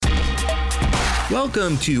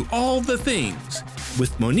Welcome to All the Things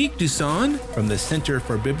with Monique Duson from the Center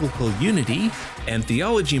for Biblical Unity and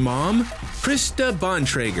Theology Mom, Krista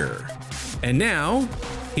Bontrager. And now,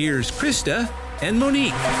 here's Krista and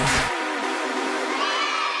Monique.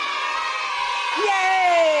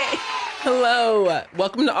 Yay! Hello.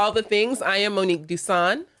 Welcome to All the Things. I am Monique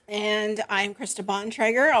Duson. And I'm Krista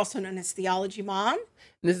Bontrager, also known as Theology Mom.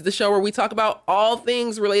 And this is the show where we talk about all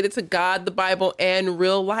things related to God, the Bible, and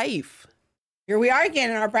real life. Here we are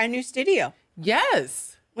again in our brand new studio.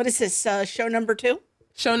 Yes. What is this, show number 2?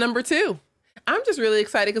 Show number 2. I'm just really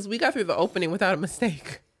excited because we got through the opening without a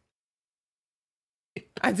mistake.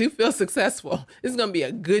 I do feel successful. This is going to be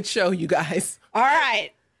a good show, you guys. All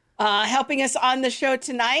right. Helping us on the show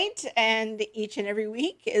tonight and each and every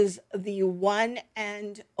week is the one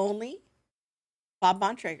and only Bob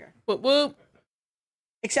Bontrager. Whoop, whoop.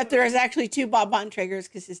 Except there is actually 2 Bob Bontragers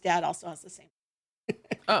because his dad also has the same.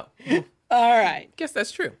 Oh. All right. Guess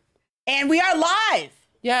that's true. And we are live.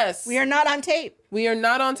 Yes. We are not on tape. We are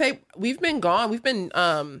not on tape. We've been gone. We've been...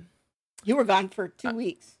 You were gone for 2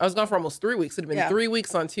 weeks. I was gone for almost 3 weeks. It'd have been 3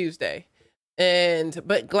 weeks on Tuesday.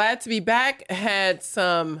 But glad to be back. Had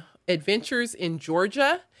some adventures in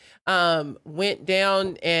Georgia. Went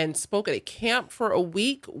down and spoke at a camp for a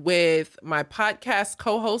week with my podcast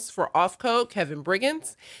co-host for Off Code, Kevin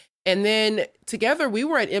Briggins. And then together we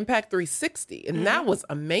were at Impact 360, and that was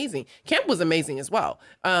amazing. Camp was amazing as well.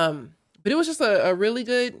 But it was just a really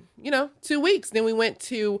good, 2 weeks. Then we went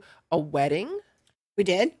to a wedding. We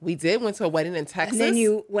did? We did. Went to a wedding in Texas. And then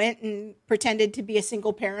you went and pretended to be a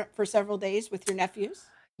single parent for several days with your nephews?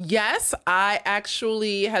 Yes, I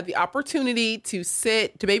actually had the opportunity to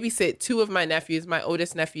babysit 2 of my nephews. My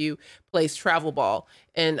oldest nephew plays travel ball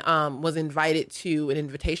and was invited to an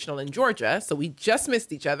invitational in Georgia. So we just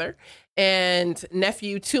missed each other. And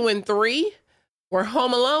nephew 2 and 3 were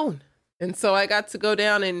home alone. And so I got to go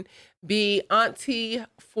down and be auntie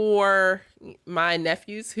for my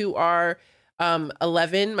nephews who are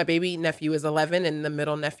 11. My baby nephew is 11 and the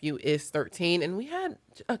middle nephew is 13. And we had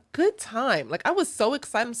a good time. Like, I was so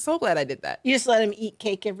excited. I'm so glad I did that. You just let them eat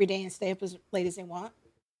cake every day and stay up as late as they want?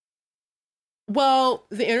 Well,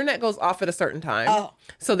 the internet goes off at a certain time. Oh.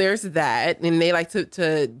 So there's that. And they like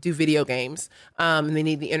to do video games. And they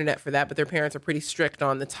need the internet for that. But their parents are pretty strict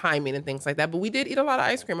on the timing and things like that. But we did eat a lot of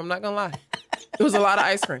ice cream. I'm not going to lie. It was a lot of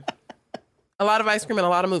ice cream. A lot of ice cream and a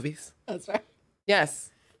lot of movies. That's right. Yes.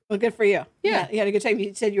 Well, good for you. Yeah. You had a good time.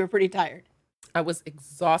 You said you were pretty tired. I was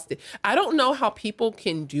exhausted. I don't know how people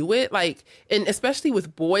can do it, and especially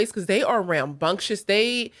with boys, because they are rambunctious.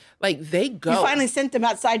 They go. You finally sent them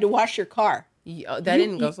outside to wash your car. Yeah, that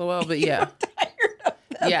didn't go so well, but yeah. Tired of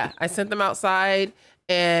them. Yeah, I sent them outside,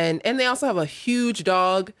 and they also have a huge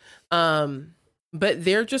dog, but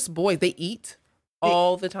they're just boys. They eat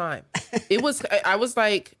all the time. I was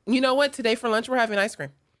like, you know what? Today for lunch, we're having ice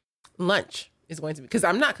cream. Lunch is going to be, because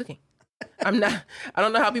I'm not cooking. I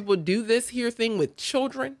don't know how people do this here thing with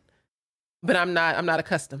children, but I'm not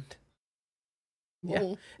accustomed.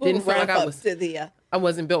 Yeah. Didn't feel like I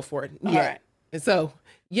wasn't built for it. All yet. right. And so,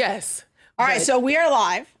 yes. All right. So we are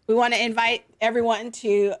live. We want to invite everyone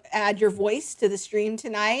to add your voice to the stream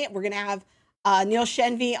tonight. We're going to have Neil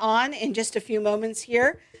Shenvi on in just a few moments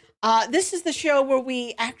here. This is the show where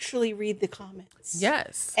we actually read the comments.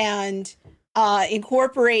 Yes. And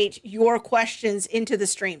incorporate your questions into the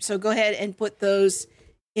stream. So go ahead and put those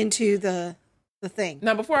into the thing.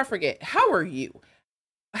 Now, before I forget, how are you?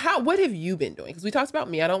 What have you been doing? Because we talked about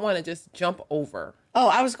me. I don't want to just jump over. Oh,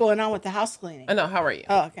 I was going on with the house cleaning. I know. How are you?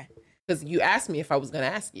 Oh, okay. Because you asked me if I was going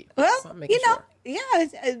to ask you. Well, so sure.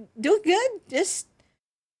 Yeah, doing good. Just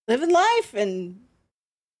living life and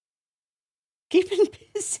keeping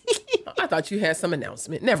busy. I thought you had some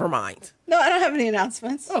announcement. Never mind. No, I don't have any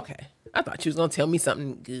announcements. Okay. I thought you was going to tell me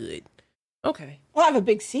something good. Okay. Well, I have a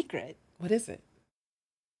big secret. What is it?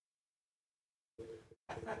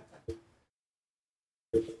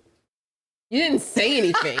 You didn't say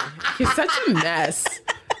anything. You're such a mess.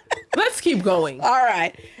 Let's keep going. All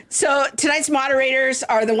right. So tonight's moderators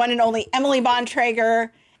are the one and only Emily Bontrager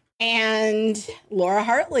and Laura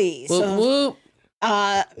Hartley. Whoop,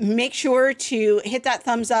 whoop. Make sure to hit that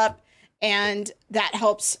thumbs up, and that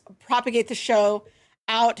helps propagate the show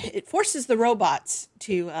out. It forces the robots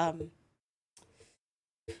to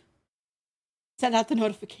send out the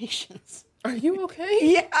notifications. Are you okay?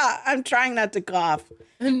 Yeah, I'm trying not to cough.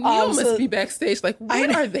 And Neil must be backstage like,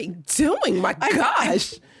 what are they doing? My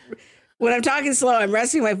gosh. When I'm talking slow, I'm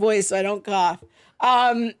resting my voice so I don't cough.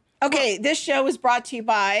 Okay, this show is brought to you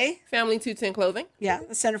by Family 210 Clothing. Yeah,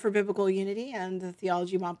 the Center for Biblical Unity and the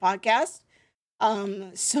Theology Mom podcast.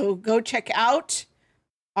 So go check out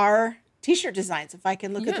our t-shirt designs if I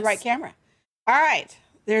can look at the Yes. right camera. All right.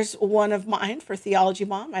 There's one of mine for Theology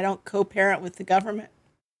Mom. I don't co-parent with the government.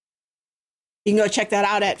 You can go check that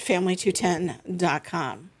out at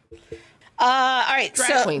family210.com. All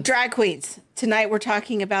right. Drag queens. Tonight we're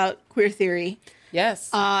talking about queer theory.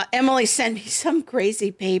 Yes. Emily sent me some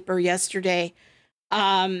crazy paper yesterday.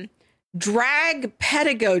 Drag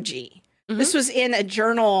pedagogy. Mm-hmm. This was in a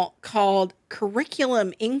journal called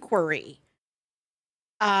Curriculum Inquiry.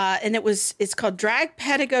 And it's called Drag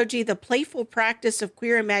Pedagogy, the Playful Practice of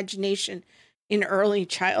Queer Imagination in Early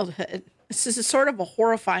Childhood. This is a sort of a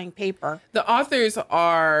horrifying paper. The authors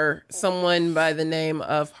are someone by the name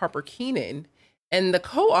of Harper Keenan, and the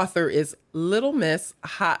co-author is Little Miss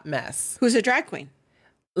Hot Mess. Who's a drag queen?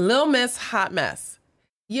 Little Miss Hot Mess.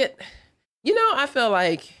 Yet, I feel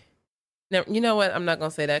like, now, you know what? I'm not going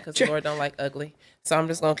to say that because the Lord don't like ugly. So I'm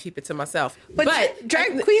just going to keep it to myself. But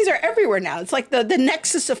drag queens are everywhere now. It's like the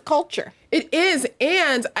nexus of culture. It is.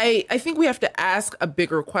 And I think we have to ask a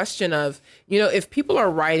bigger question of, if people are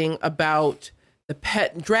writing about the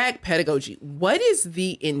drag pedagogy, what is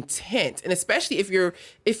the intent? And especially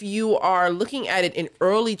if you are looking at it in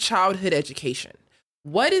early childhood education,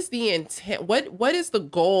 what is the intent? What is the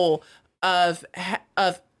goal of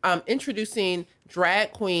introducing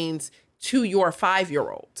drag queens to your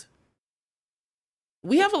 5-year-old?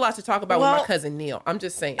 We have a lot to talk about with my cousin Neil. I'm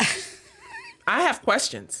just saying. I have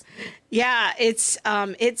questions. Yeah, it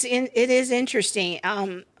is interesting.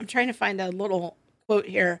 I'm trying to find a little quote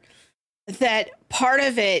here that part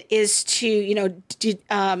of it is to,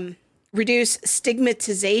 reduce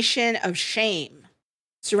stigmatization of shame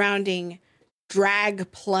surrounding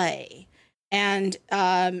drag play and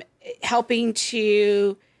helping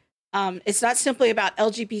to it's not simply about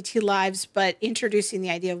LGBT lives, but introducing the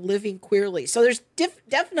idea of living queerly. So there's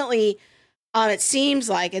definitely, it seems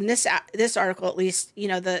like in this article, at least,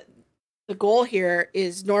 the goal here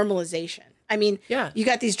is normalization. I mean, you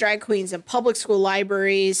got these drag queens in public school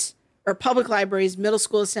libraries or public libraries, middle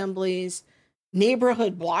school assemblies,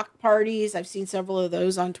 neighborhood block parties. I've seen several of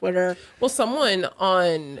those on Twitter. Well, someone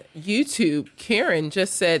on YouTube, Karen,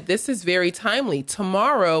 just said, this is very timely.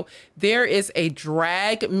 Tomorrow, there is a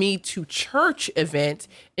Drag Me to Church event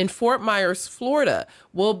in Fort Myers, Florida.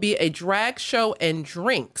 Will be a drag show and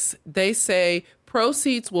drinks. They say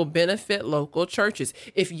proceeds will benefit local churches.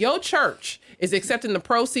 If your church is accepting the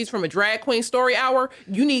proceeds from a drag queen story hour,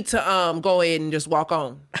 you need to go ahead and just walk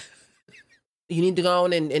on. You need to go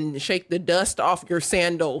on and shake the dust off your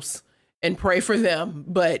sandals and pray for them.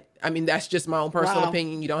 But I mean, that's just my own personal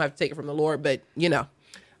opinion. You don't have to take it from the Lord, but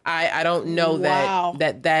I don't know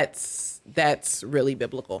that's really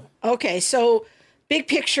biblical. Okay. So big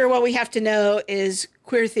picture, what we have to know is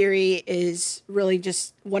queer theory is really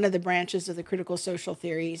just one of the branches of the critical social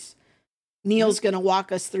theories. Neil's going to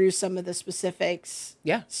walk us through some of the specifics.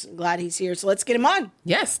 Yeah. I'm glad he's here. So let's get him on.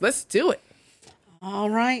 Yes, let's do it. All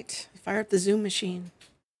right. Fire up the Zoom machine.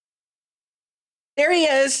 There he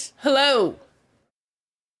is. Hello.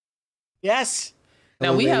 Yes.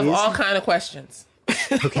 Now we have all kind of questions.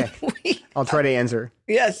 Okay. I'll try to answer.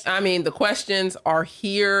 Yes. I mean, the questions are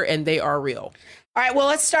here and they are real. All right. Well,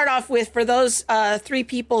 let's start off with, for those 3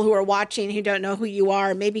 people who are watching who don't know who you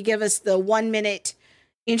are, maybe give us the 1-minute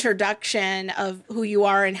introduction of who you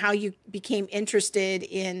are and how you became interested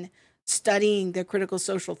in studying the critical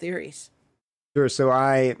social theories. Sure. So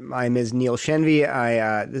I'm Ms. Neil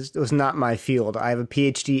Shenvi. This was not my field. I have a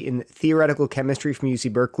PhD in theoretical chemistry from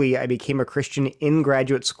UC Berkeley. I became a Christian in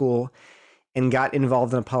graduate school and got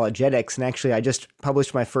involved in apologetics. And actually, I just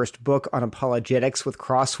published my first book on apologetics with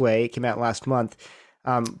Crossway. It came out last month.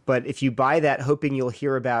 But if you buy that hoping you'll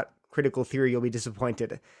hear about critical theory, you'll be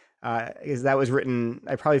disappointed. Because that was written,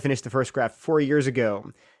 I probably finished the first draft 4 years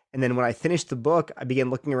ago. And then when I finished the book, I began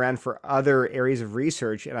looking around for other areas of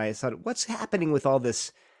research. And I thought, what's happening with all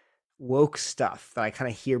this woke stuff that I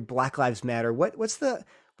kind of hear, Black Lives Matter? What's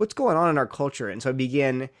going on in our culture? And so I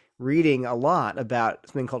began reading a lot about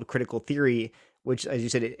something called critical theory, which, as you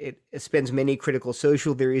said, it spans many critical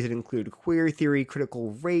social theories that include queer theory,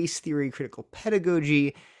 critical race theory, critical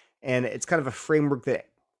pedagogy. And it's kind of a framework that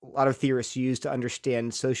a lot of theorists use to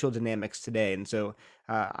understand social dynamics today. And so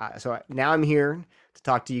now I'm here to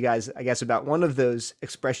talk to you guys, I guess, about one of those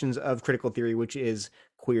expressions of critical theory, which is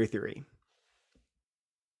queer theory.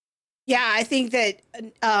 Yeah, I think that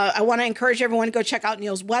I want to encourage everyone to go check out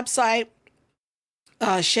Neil's website,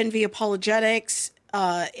 Shenvi Apologetics,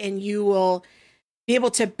 and you will be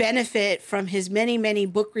able to benefit from his many, many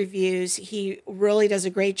book reviews. He really does a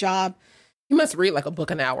great job. You must read like a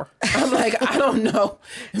book an hour. I'm like, I don't know.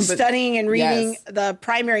 Studying and reading the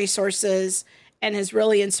primary sources, and has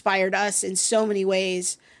really inspired us in so many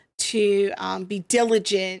ways to be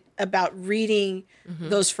diligent about reading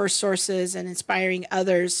those first sources and inspiring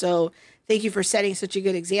others. So thank you for setting such a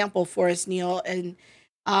good example for us, Neil. And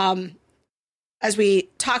as we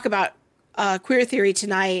talk about queer theory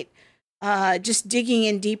tonight, just digging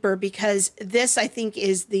in deeper, because this, I think,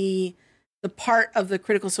 is the part of the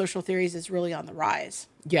critical social theories that's really on the rise.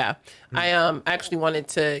 Yeah. I actually wanted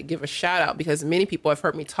to give a shout out because many people have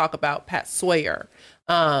heard me talk about Pat Sawyer,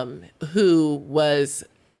 who was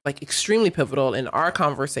like extremely pivotal in our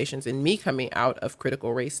conversations and me coming out of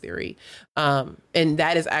critical race theory. And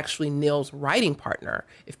that is actually Neil's writing partner,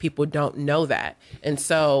 if people don't know that. And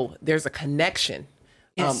so there's a connection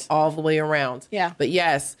all the way around. Yeah. But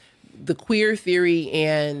yes, the queer theory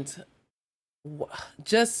and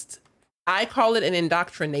just, I call it an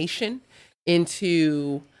indoctrination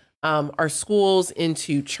into our schools,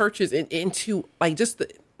 into churches, into like just the,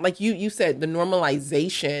 like you said, the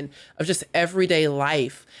normalization of just everyday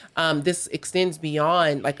life. This extends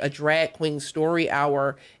beyond like a drag queen story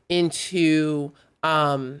hour into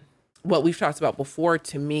what we've talked about before.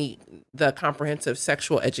 To me, the comprehensive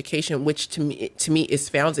sexual education, which to me is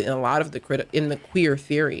founded in a lot of the queer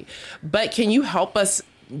theory. But can you help us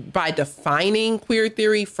by defining queer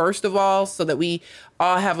theory first of all, so that we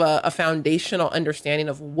all have a foundational understanding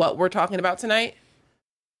of what we're talking about tonight?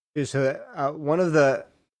 So one of the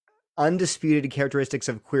undisputed characteristics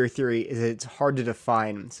of queer theory is that it's hard to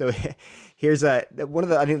define. So here's one of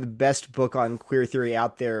the, I think the best book on queer theory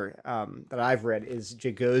out there that I've read is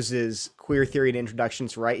Jagoz's Queer Theory and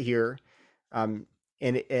Introductions, right here. And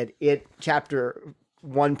it chapter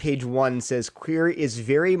 1, page 1 says, queer is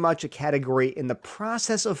very much a category in the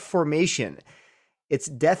process of formation. Its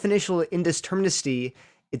definitional indeterminacy,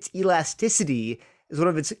 its elasticity is one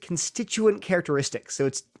of its constituent characteristics. So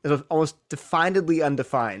it's almost definedly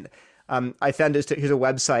undefined. I found this, here's a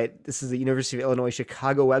website. This is the University of Illinois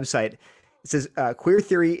Chicago website. It says, queer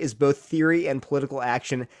theory is both theory and political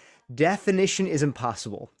action. Definition is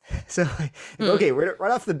impossible. So, okay,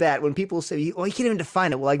 right off the bat, when people say, "Oh, you can't even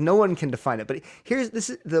define it," well, like no one can define it. But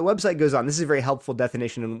the website goes on. This is a very helpful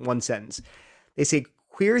definition in one sentence. They say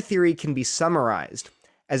queer theory can be summarized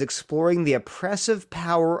as exploring the oppressive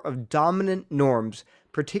power of dominant norms,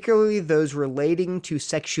 particularly those relating to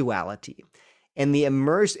sexuality, and the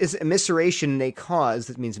immiseration they cause.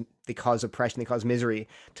 That means they cause oppression, they cause misery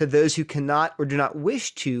to those who cannot or do not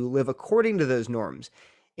wish to live according to those norms.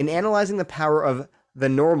 In analyzing the power of the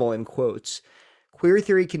normal, in quotes, queer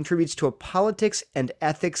theory contributes to a politics and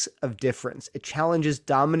ethics of difference. It challenges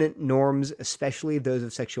dominant norms, especially those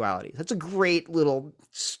of sexuality. That's a great little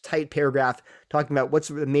tight paragraph talking about what's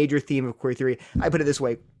the major theme of queer theory. I put it this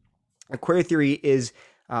way. Queer theory is,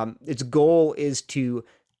 its goal is to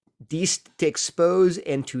expose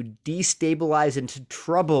and to destabilize and to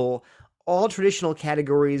trouble all traditional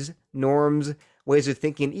categories, norms, ways of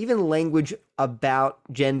thinking, even language about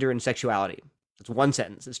gender and sexuality. That's one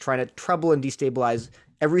sentence. It's trying to trouble and destabilize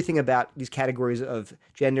everything about these categories of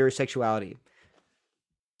gender, sexuality.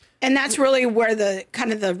 And that's really where the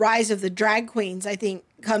kind of the rise of the drag queens, I think,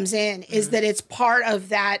 comes in, is that it's part of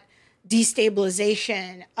that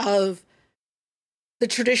destabilization of the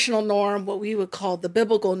traditional norm, what we would call the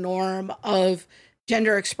biblical norm of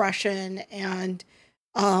gender expression and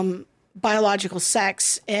biological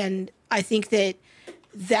sex. And I think that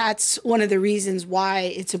that's one of the reasons why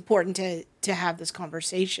it's important to have this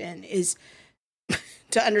conversation, is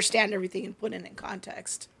to understand everything and put it in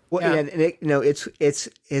context. Well, yeah. And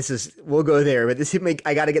it's we'll go there, but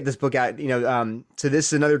I got to get this book out. So this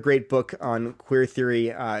is another great book on queer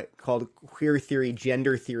theory called Queer Theory,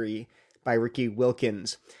 Gender Theory by Ricky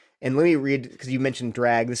Wilkins. And let me read, because you mentioned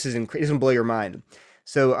drag. This is going to blow your mind.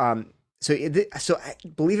 So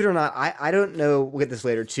believe it or not, I don't know. We'll get this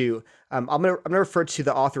later too. I'm gonna refer to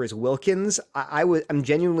the author as Wilkins. I'm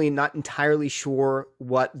genuinely not entirely sure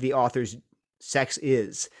what the author's sex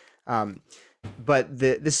is. But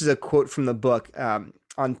this is a quote from the book.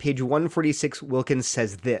 On page 146, Wilkins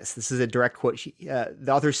says this. This is a direct quote.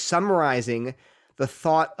 The author's summarizing the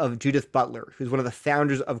thought of Judith Butler, who's one of the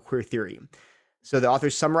founders of queer theory. So the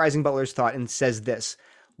author's summarizing Butler's thought and says this: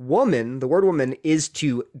 woman, the word woman, is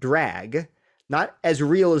to drag, not as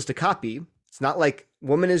real as to copy. It's not like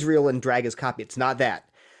woman is real and drag is copy. It's not that.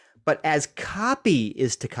 But as copy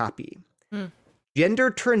is to copy.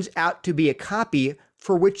 Gender turns out to be a copy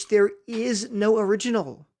for which there is no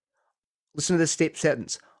original. Listen to this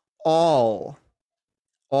sentence. All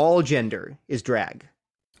gender is drag.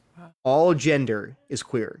 All gender is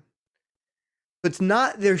queer. It's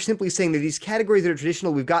not, they're simply saying that these categories that are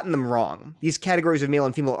traditional, we've gotten them wrong. These categories of male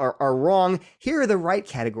and female are wrong. Here are the right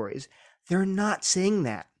categories. They're not saying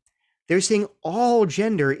that. They're saying all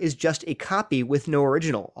gender is just a copy with no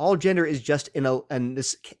original. All gender is just in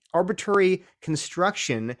this arbitrary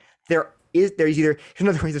construction. There's either, in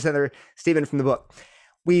other words, there's another statement from the book.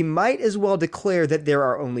 We might as well declare that there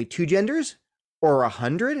are only 2 genders, or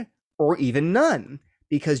 100, or even none,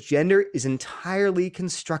 because gender is entirely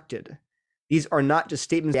constructed. These are not just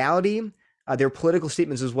statements of reality, they're political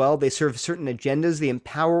statements as well. They serve certain agendas. They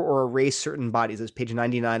empower or erase certain bodies. That's page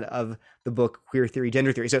 99 of the book, Queer Theory,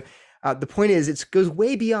 Gender Theory. So the point is, it goes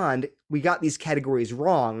way beyond, we got these categories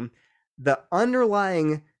wrong. The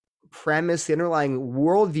underlying premise, the underlying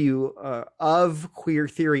worldview of queer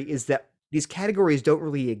theory is that these categories don't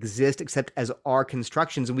really exist except as our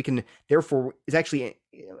constructions, and we can, therefore, it's actually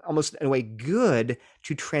almost in a way good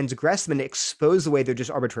to transgress them and expose the way they're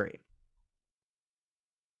just arbitrary.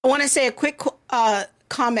 I want to say a quick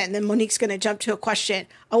comment, and then Monique's going to jump to a question.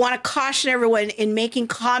 I want to caution everyone in making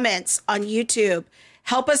comments on YouTube.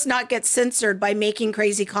 Help us not get censored by making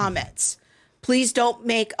crazy comments. Please don't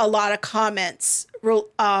make a lot of comments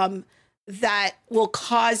that will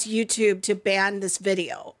cause YouTube to ban this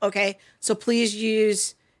video, okay? So please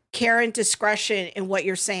use care and discretion in what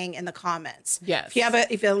you're saying in the comments. Yes. If you have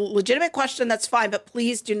a legitimate question, that's fine, but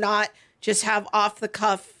please do not just have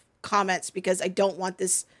off-the-cuff comments, because I don't want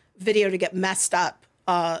this video to get messed up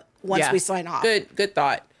once we sign off. Good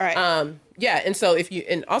thought. All right. Yeah, and so if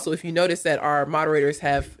you notice that our moderators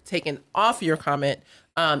have taken off your comment,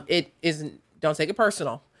 it isn't, don't take it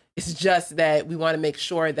personal. It's just that we want to make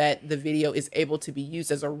sure that the video is able to be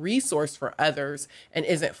used as a resource for others and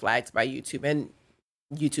isn't flagged by YouTube. And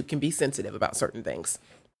YouTube can be sensitive about certain things.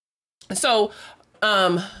 So,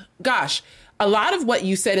 gosh, a lot of what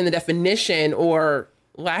you said in the definition or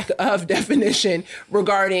lack of definition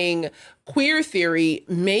regarding queer theory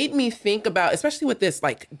made me think about, especially with this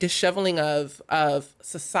like disheveling of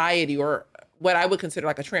society, or what I would consider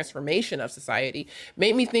like a transformation of society,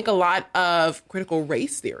 made me think a lot of critical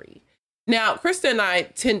race theory. Now, Krista and I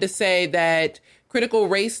tend to say that critical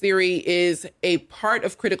race theory is a part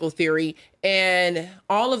of critical theory, and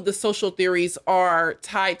all of the social theories are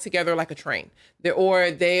tied together like a train.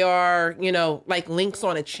 They are, like links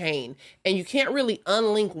on a chain, and you can't really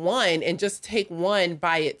unlink one and just take one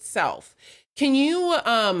by itself. Can you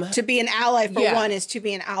to be an ally for one is to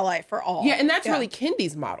be an ally for all. Yeah, and that's really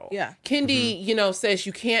Kendi's model. Yeah. Kendi, says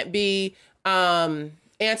you can't be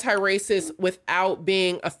anti-racist without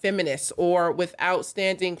being a feminist or without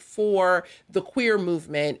standing for the queer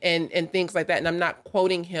movement and things like that. And I'm not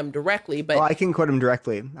quoting him directly, but I can quote him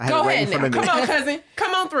directly. I have go it right ahead in front now. of me. Come on, cousin.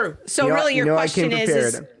 Come on through. So your question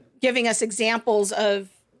is giving us examples of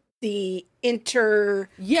the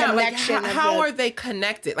interconnection. How are they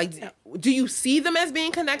connected? Like, do you see them as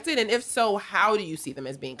being connected? And if so, how do you see them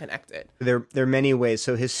as being connected? There are many ways.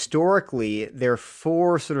 So historically, there are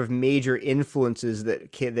 4 sort of major influences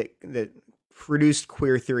that produced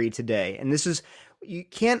queer theory today. And this is,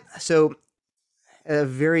 so at a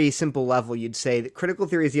very simple level, you'd say that critical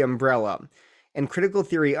theory is the umbrella. And critical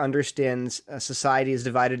theory understands society is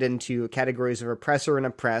divided into categories of oppressor and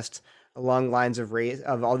oppressed, along lines of race,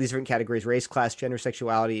 of all these different categories: race, class, gender,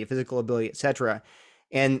 sexuality, physical ability, etc.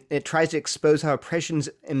 And it tries to expose how oppression's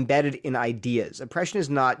embedded in ideas. Oppression is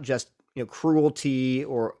not just cruelty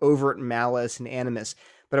or overt malice and animus,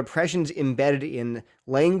 but oppression's embedded in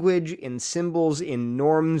language, in symbols, in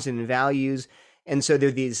norms, in values. And so there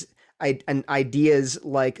are these ideas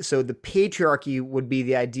like, so the patriarchy would be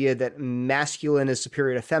the idea that masculine is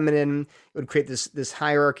superior to feminine. It would create this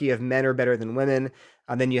hierarchy of men are better than women.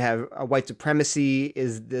 Then you have white supremacy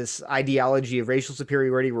is this ideology of racial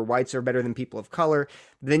superiority where whites are better than people of color.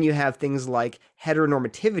 Then you have things like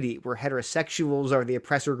heteronormativity, where heterosexuals are the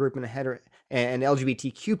oppressor group and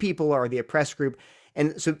LGBTQ people are the oppressed group.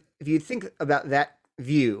 And so if you think about that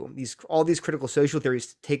view, all these critical social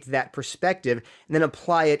theories take that perspective and then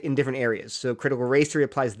apply it in different areas. So critical race theory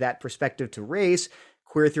applies that perspective to race,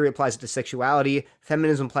 queer theory applies it to sexuality,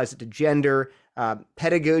 feminism applies it to gender,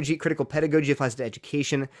 critical pedagogy applies it to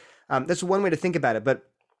education. That's one way to think about it, but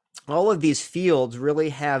all of these fields really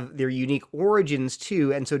have their unique origins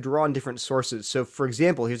too, and so draw on different sources. So for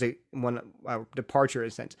example, here's one departure in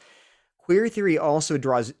a sense. Queer theory also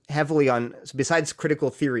draws heavily on, so besides critical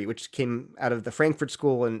theory, which came out of the Frankfurt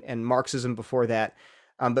School and Marxism before that,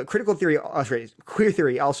 but queer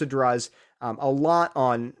theory also draws a lot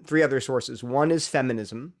on 3 other sources. One is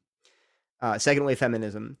feminism, second wave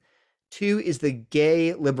feminism. 2 is the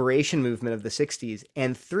gay liberation movement of the 60s.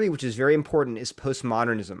 And 3, which is very important, is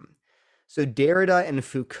postmodernism. So Derrida and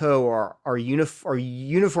Foucault are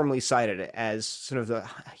uniformly cited as sort of the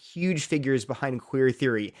huge figures behind queer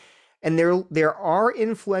theory. And there are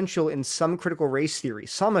influential in some critical race theory,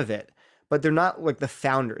 some of it, but they're not like the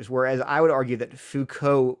founders. Whereas I would argue that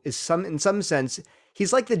Foucault is in some sense,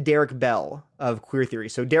 he's like the Derek Bell of queer theory.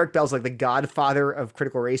 So Derek Bell's like the godfather of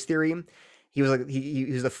critical race theory. He was like he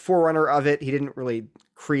was the forerunner of it. He didn't really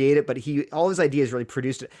create it, but all his ideas really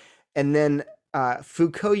produced it. And then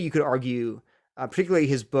Foucault, you could argue, particularly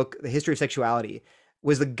his book, The History of Sexuality,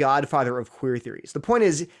 was the godfather of queer theories. The point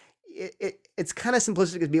is, it's kind of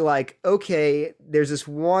simplistic to be like, okay, there's this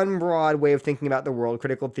one broad way of thinking about the world,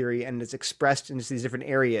 critical theory, and it's expressed in these different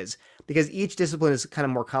areas, because each discipline is kind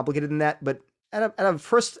of more complicated than that. But at a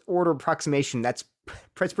first order approximation, that's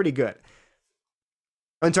pretty good.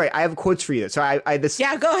 I'm sorry, I have quotes for you. So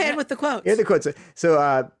Yeah, go ahead with the quotes. Here are the quotes.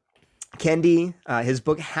 So Kendi, his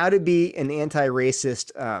book, How to Be an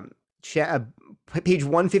Anti-Racist, page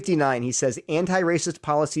 159, he says, anti-racist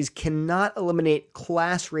policies cannot eliminate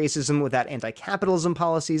class racism without anti-capitalism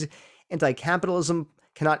policies. Anti-capitalism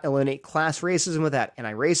cannot eliminate class racism without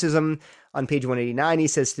anti-racism. On page 189, he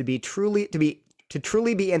says, to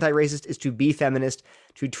truly be anti-racist is to be feminist.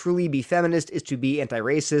 To truly be feminist is to be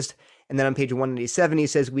anti-racist. And then on page 187, he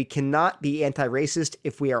says, we cannot be anti-racist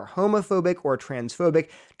if we are homophobic or transphobic.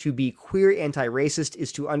 To be queer anti-racist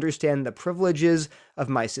is to understand the privileges of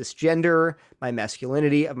my cisgender, my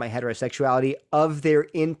masculinity, of my heterosexuality, of their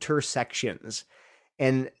intersections.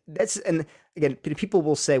 And again, people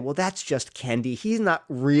will say, well, that's just Kendi. He's not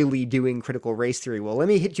really doing critical race theory. Well, let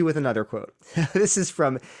me hit you with another quote. This is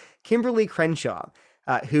from Kimberly Crenshaw,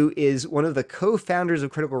 who is one of the co-founders of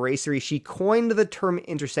critical race theory. She coined the term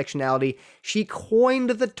intersectionality. She coined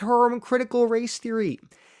the term critical race theory.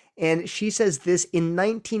 And she says this in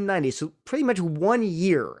 1990, so pretty much 1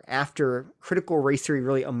 year after critical race theory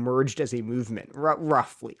really emerged as a movement,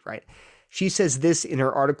 roughly, right? She says this in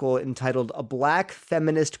her article entitled A Black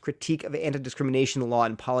Feminist Critique of Anti-Discrimination Law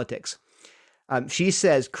and Politics. She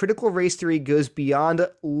says critical race theory goes beyond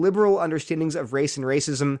liberal understandings of race and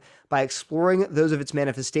racism by exploring those of its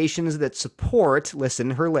manifestations that support,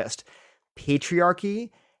 listen, her list, patriarchy,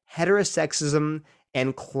 heterosexism,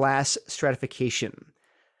 and class stratification.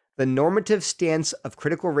 The normative stance of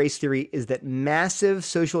critical race theory is that massive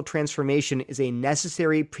social transformation is a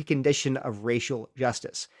necessary precondition of racial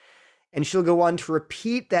justice. And she'll go on to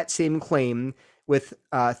repeat that same claim with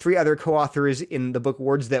three other co-authors in the book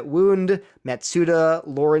Words That Wound. Matsuda,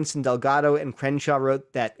 Lawrence, and Delgado, and Crenshaw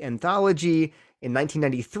wrote that anthology in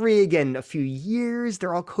 1993. Again, a few years.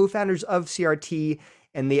 They're all co-founders of CRT,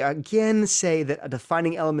 and they again say that a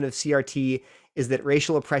defining element of CRT is that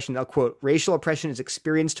racial oppression, I'll quote, racial oppression is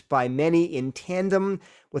experienced by many in tandem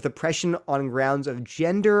with oppression on grounds of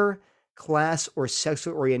gender, class, or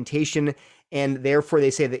sexual orientation. And therefore,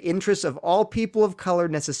 they say the interests of all people of color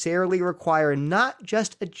necessarily require not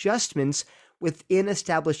just adjustments within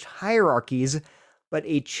established hierarchies, but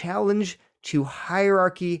a challenge to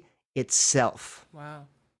hierarchy itself. Wow.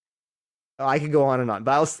 Oh, I could go on and on,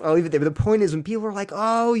 but I'll leave it there. But the point is, when people are like,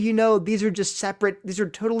 oh, these are just separate, these are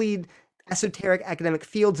totally esoteric academic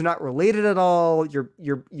fields, not related at all.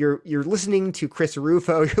 You're listening to Chris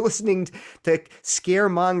Rufo. You're listening to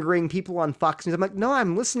scaremongering people on Fox News. I'm like, no,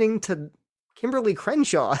 I'm listening to Kimberly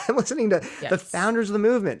Crenshaw. I'm listening to the founders of the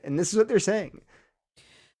movement, and this is what they're saying.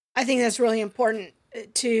 I think that's really important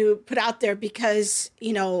to put out there because,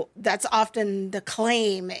 that's often the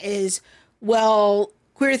claim is, well,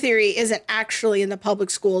 queer theory isn't actually in the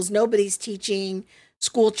public schools. Nobody's teaching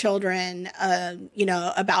school children,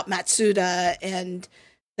 about Matsuda and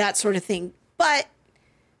that sort of thing. But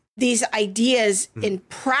these ideas in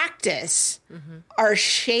practice are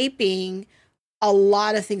shaping a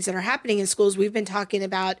lot of things that are happening in schools. We've been talking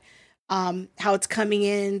about how it's coming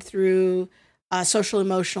in through social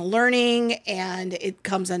emotional learning, and it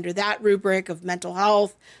comes under that rubric of mental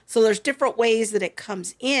health. So there's different ways that it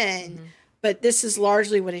comes in, but this is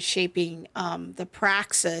largely what is shaping the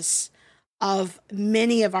praxis of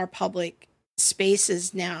many of our public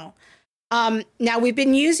spaces now. Now, we've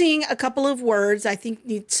been using a couple of words I think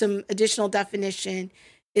need some additional definition,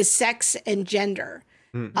 is sex and gender.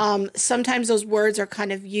 Sometimes those words are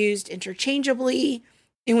kind of used interchangeably.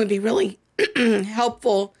 It would be really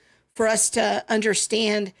helpful for us to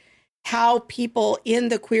understand how people in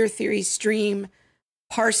the queer theory stream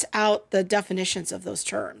parse out the definitions of those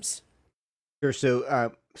terms. Sure.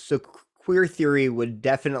 So queer theory would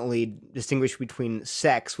definitely distinguish between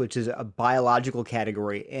sex, which is a biological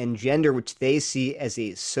category, and gender, which they see as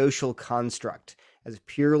a social construct, as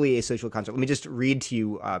purely a social construct. Let me just read to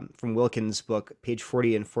you from Wilkins' book, page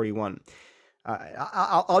 40 and 41.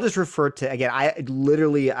 I'll just refer to, again,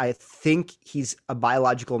 I think he's a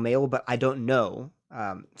biological male, but I don't know.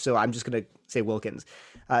 So I'm just going to say Wilkins.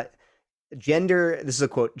 Gender, this is a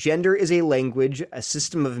quote, gender is a language, a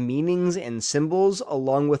system of meanings and symbols,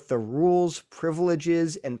 along with the rules,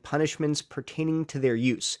 privileges, and punishments pertaining to their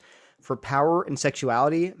use. For power and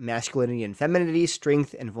sexuality, masculinity and femininity,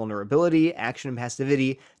 strength and vulnerability, action and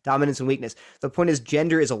passivity, dominance and weakness. The point is,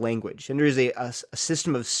 gender is a language. Gender is a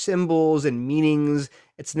system of symbols and meanings.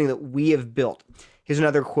 It's something that we have built. Here's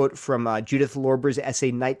another quote from Judith Lorber's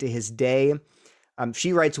essay, Night to His Day.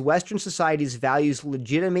 She writes, Western societies values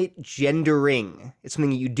legitimate gendering. It's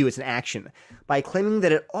something you do, it's an action, by claiming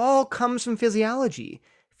that it all comes from physiology,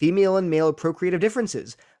 female and male procreative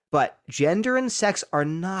differences. But gender and sex are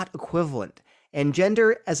not equivalent, and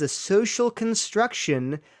gender as a social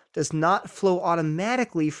construction does not flow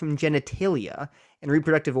automatically from genitalia and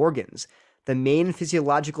reproductive organs, the main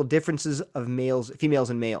physiological differences of females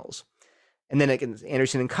and males. And then again,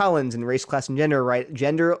 Anderson and Collins in Race, Class, and Gender, right?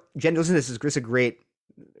 Gender, listen to this, is a great,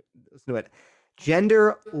 listen to it.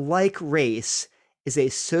 Gender, like race, is a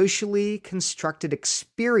socially constructed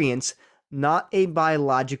experience, not a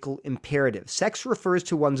biological imperative. Sex refers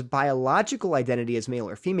to one's biological identity as male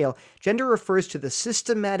or female. Gender refers to the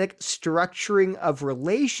systematic structuring of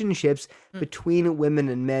relationships between women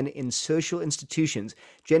and men in social institutions.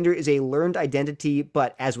 Gender is a learned identity,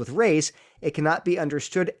 but as with race, it cannot be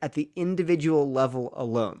understood at the individual level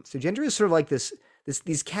alone. So gender is sort of like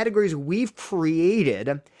these categories we've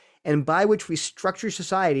created, and by which we structure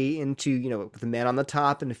society into, with the men on the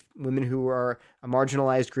top and women who are a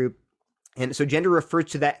marginalized group. And so gender refers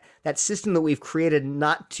to that system that we've created,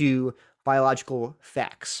 not to biological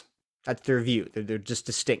facts. That's their view. They're just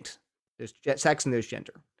distinct. There's sex and there's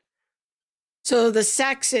gender. So the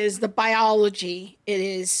sex is the biology. It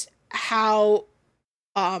is how,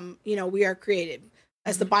 we are created.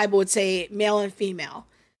 As the Bible would say, male and female.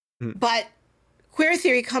 Mm. But queer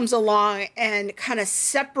theory comes along and kind of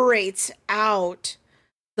separates out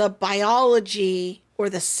the biology or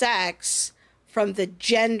the sex from the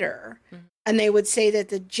gender. Mm-hmm. And they would say that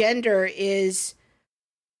the gender is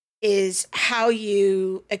how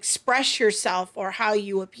you express yourself or how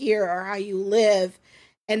you appear or how you live.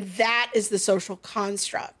 And that is the social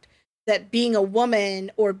construct. That being a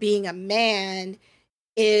woman or being a man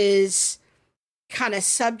is kind of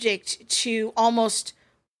subject to almost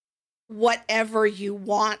whatever you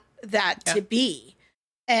want that to be.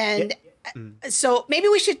 And so maybe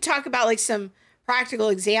we should talk about like some practical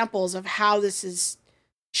examples of how this is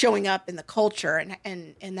showing up in the culture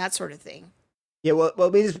and that sort of thing. Yeah,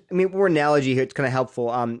 well, more analogy here. It's kind of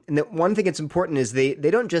helpful. And the one thing that's important is they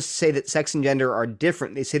don't just say that sex and gender are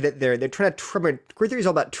different. They say that they're trying to queer theory is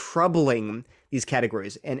all about troubling these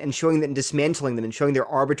categories and showing them, dismantling them, and showing they're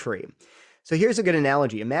arbitrary. So here's a good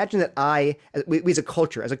analogy. Imagine that we as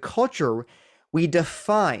a culture, we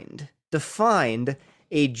defined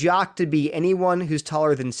a jock to be anyone who's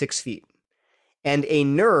taller than 6 feet. And a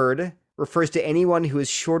nerd refers to anyone who is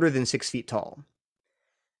shorter than 6 feet tall.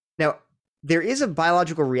 Now, there is a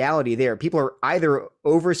biological reality there. People are either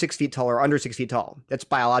over 6 feet tall or under 6 feet tall. That's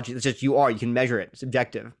biology. That's just you can measure it. It's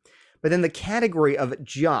objective. But then the category of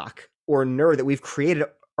jock or nerd that we've created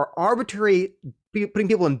are arbitrary, putting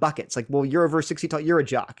people in buckets. Like, well, you're over 6 feet tall, you're a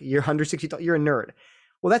jock. You're under 6 feet tall, you're a nerd.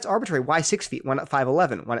 Well, that's arbitrary. Why 6 feet? Why not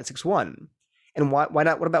 5'11"? Why not 6'1"? And why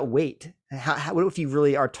not? What about weight? What if you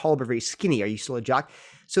really are tall but very skinny? Are you still a jock?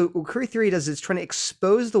 So what queer theory does is trying to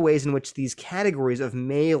expose the ways in which these categories of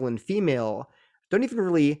male and female don't even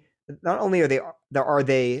really. Not only are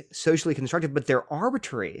they socially constructed, but they're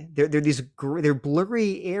arbitrary. They're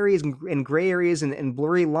blurry areas and gray areas and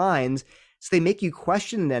blurry lines. So they make you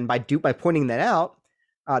question them by pointing that out.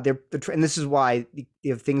 And this is why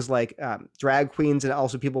you have things like drag queens and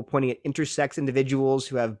also people pointing at intersex individuals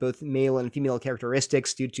who have both male and female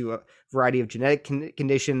characteristics due to a variety of genetic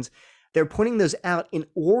conditions. They're pointing those out in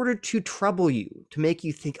order to trouble you, to make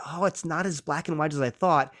you think, oh, it's not as black and white as I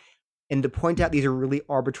thought, and to point out these are really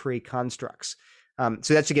arbitrary constructs.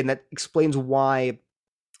 So that explains why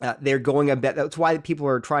they're going a bit. That's why people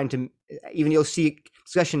are trying to, even you'll see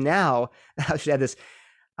discussion now, I should add this,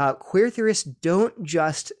 queer theorists don't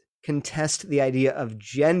just contest the idea of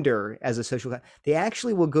gender as a social, they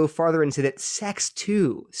actually will go farther and say that sex,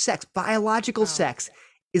 biological sex,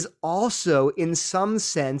 is also in some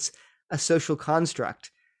sense a social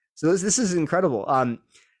construct. So this is incredible.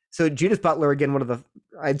 So Judith Butler, again,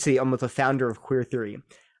 I'd say almost a founder of queer theory.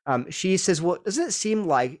 She says, well, does it seem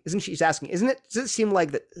like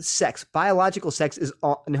that biological sex is,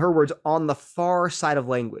 in her words, on the far side of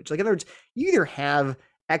language? Like, in other words, you either have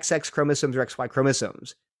XX chromosomes or XY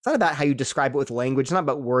chromosomes. It's not about how you describe it with language. It's not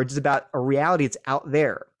about words. It's about a reality that's out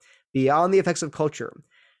there, beyond the effects of culture.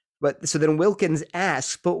 But so then Wilkins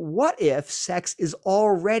asks, but what if sex is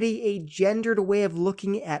already a gendered way of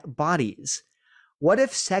looking at bodies? What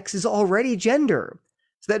if sex is already gender?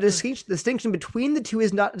 So that distinction between the two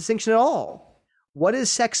is not a distinction at all. What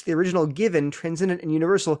is sex, the original given, transcendent, and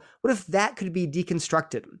universal? What if that could be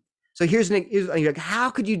deconstructed? So here's like,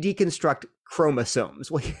 how could you deconstruct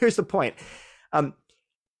chromosomes? Well, here's the point.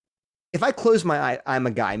 If I close my eye, I'm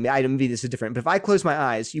a guy. Maybe this is different, but if I close my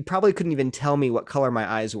eyes, you probably couldn't even tell me what color my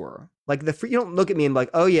eyes were. Like you don't look at me and be like,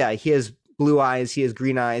 oh yeah, he has blue eyes, he has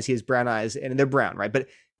green eyes, he has brown eyes, and they're brown, right? But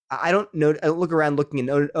I don't know. I don't look around looking and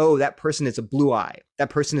know, oh, that person is a blue eye. That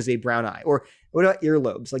person is a brown eye. Or what about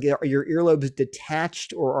earlobes? Like, are your earlobes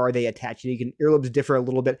detached or are they attached? Earlobes differ a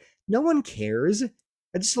little bit. No one cares.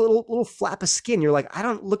 Just a little flap of skin. You're like, I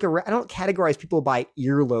don't look around. I don't categorize people by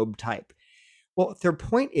earlobe type. Well, their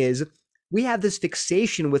point is we have this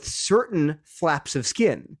fixation with certain flaps of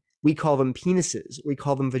skin. We call them penises. We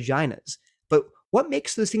call them vaginas. But what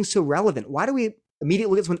makes those things so relevant? Why do we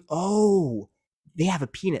immediately look at someone? Oh, they have a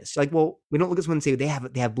penis. Like, well, we don't look at someone and say they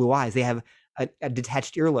have blue eyes. They have a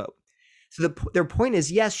detached earlobe. So their point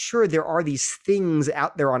is, yes, sure, there are these things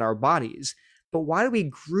out there on our bodies, but why do we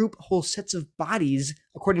group whole sets of bodies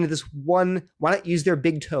according to this one? Why not use their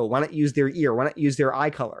big toe? Why not use their ear? Why not use their eye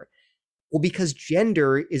color? Well, because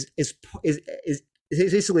gender is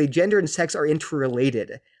basically gender and sex are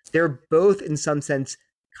interrelated. They're both in some sense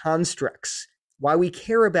constructs. Why we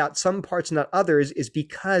care about some parts and not others is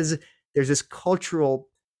because there's this cultural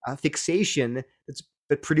fixation that's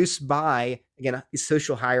produced by, again, these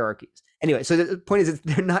social hierarchies. Anyway, so the point is that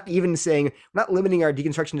they're not even saying, we're not limiting our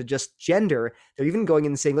deconstruction to just gender. They're even going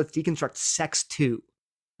in and saying, let's deconstruct sex too.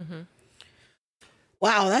 Mm-hmm.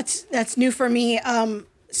 Wow, that's new for me.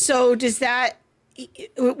 So would that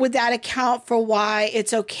account for why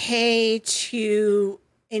it's okay to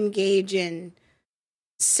engage in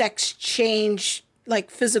sex change,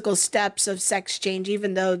 like physical steps of sex change,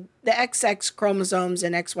 even though the XX chromosomes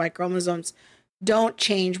and XY chromosomes don't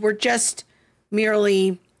change? We're just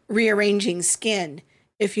merely rearranging skin,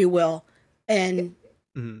 if you will. And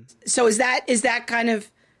so is that kind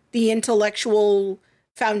of the intellectual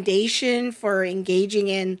foundation for engaging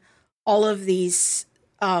in all of these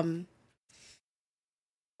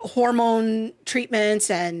hormone treatments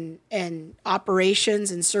and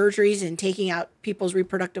operations and surgeries and taking out people's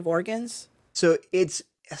reproductive organs? So it's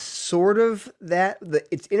sort of that.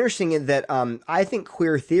 It's interesting in that I think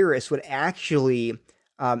queer theorists would actually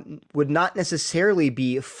would not necessarily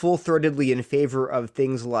be full-throatedly in favor of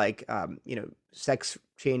things like sex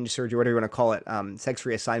change surgery, whatever you want to call it, sex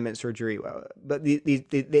reassignment surgery. But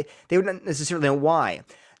they would not necessarily know why.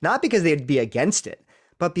 Not because they'd be against it,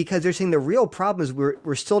 but because they're saying the real problem is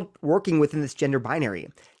we're still working within this gender binary.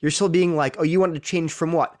 You're still being like, oh, you wanted to change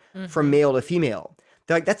from what? Mm-hmm. From male to female.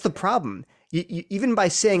 They're like, that's the problem. You, even by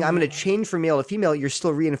saying I'm going to change from male to female, you're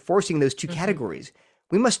still reinforcing those two categories.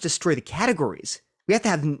 We must destroy the categories. We have to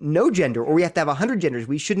have no gender, or we have to have 100 genders.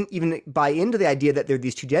 We shouldn't even buy into the idea that there are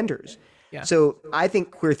these two genders. Yeah. So I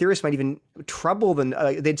think queer theorists might even trouble them.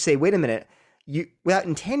 They'd say, wait a minute, without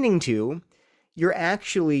intending to, you're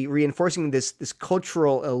actually reinforcing this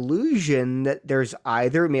cultural illusion that there's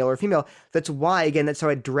either male or female. That's why, again, that's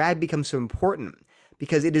how drag becomes so important,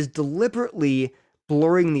 because it is deliberately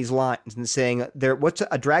blurring these lines and saying what's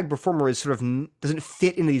a drag performer is sort of doesn't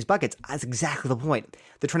fit into these buckets. That's exactly the point.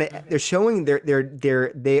 They're showing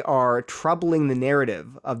they are troubling the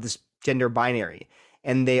narrative of this gender binary,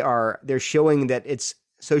 and they're showing that it's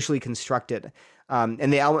socially constructed.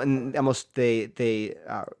 And they revel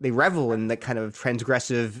in the kind of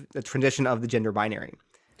the transition of the gender binary.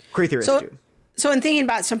 Queer theorists do. So in thinking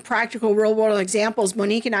about some practical real world examples,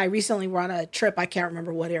 Monique and I recently were on a trip. I can't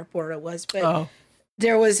remember what airport it was, but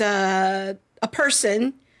there was a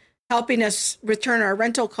person helping us return our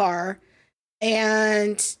rental car,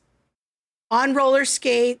 and on roller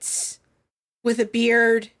skates with a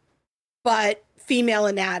beard, but female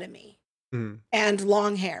anatomy and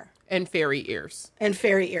long hair. And fairy ears.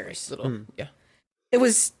 Little, yeah. It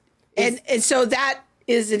was, and so that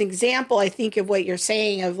is an example, I think, of what you're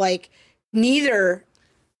saying of like neither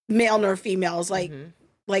male nor females, like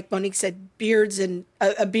Monique said, beards and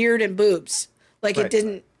a beard and boobs. Like right.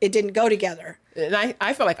 It didn't go together. And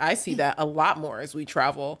I feel like I see that a lot more as we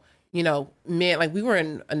travel. You know, man, like we were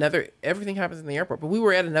in everything happens in the airport, but we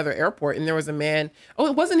were at another airport and there was a man. Oh,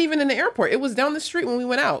 it wasn't even in the airport. It was down the street when we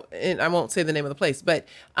went out. And I won't say the name of the place, but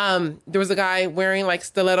there was a guy wearing like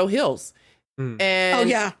stiletto heels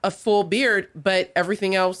and a full beard, but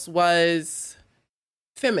everything else was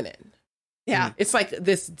feminine. Yeah. It's like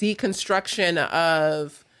this deconstruction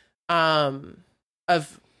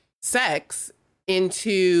of sex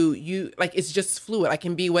into you, like it's just fluid. I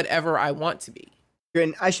can be whatever I want to be.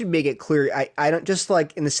 And I should make it clear, I don't, just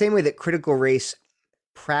like in the same way that critical race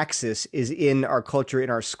praxis is in our culture, in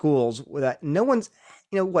our schools, that no one's,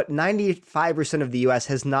 95% of the US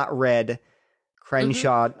has not read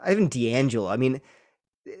Crenshaw, even D'Angelo. I mean,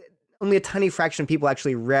 only a tiny fraction of people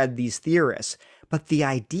actually read these theorists, but the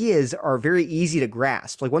ideas are very easy to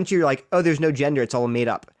grasp. Like once you're like, oh, there's no gender, it's all made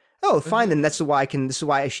up. Oh, fine, then this is why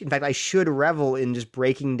in fact, I should revel in just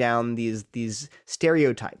breaking down these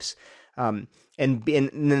stereotypes. And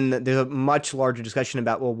then there's a much larger discussion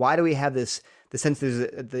about, well, why do we have the sense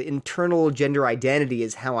the internal gender identity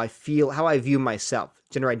is how I feel, how I view myself,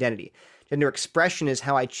 gender identity. Gender expression is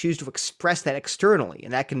how I choose to express that externally,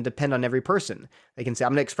 and that can depend on every person. They can say,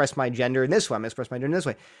 I'm going to express my gender in this way, I'm going to express my gender in this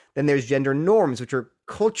way. Then there's gender norms, which are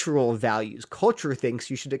cultural values. Culture thinks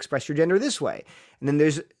you should express your gender this way. And then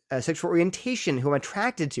there's sexual orientation, who I'm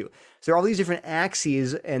attracted to. So there are all these different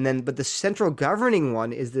axes, but the central governing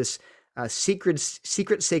one is this secret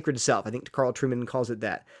sacred self. I think Carl Trueman calls it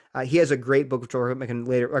that. He has a great book, which I'll recommend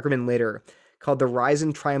later, called The Rise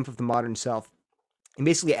and Triumph of the Modern Self. And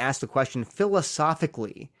basically asks the question,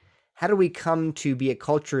 philosophically, how do we come to be a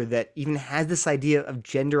culture that even has this idea of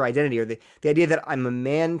gender identity, or the idea that I'm a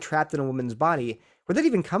man trapped in a woman's body? Where'd that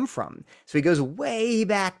even come from? So he goes way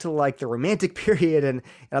back to like the Romantic period and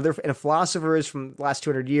philosophers from the last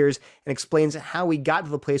 200 years, and explains how we got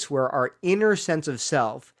to the place where our inner sense of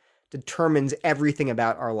self determines everything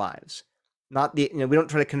about our lives. Not we don't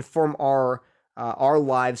try to conform our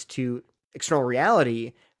lives to external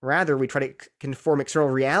reality. Rather, we try to conform external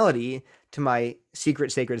reality to my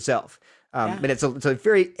secret sacred self. But it's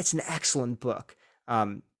an excellent book.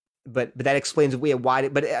 But that explains why.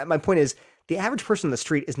 But my point is, the average person on the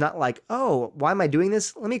street is not like, oh, why am I doing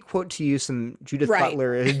this? Let me quote to you some Judith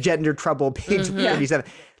Butler, Gender Trouble, page 37.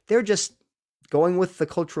 They're just going with the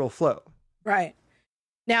cultural flow. Right.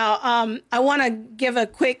 Now, I want to give a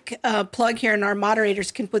quick plug here, and our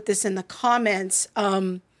moderators can put this in the comments.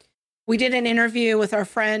 We did an interview with our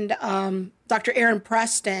friend, Dr. Aaron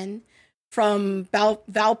Preston from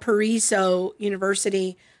Valparaiso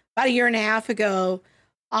University about a year and a half ago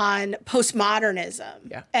on postmodernism.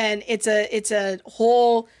 Yeah. And it's a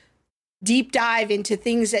whole deep dive into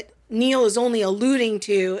things that Neil is only alluding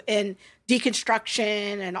to, and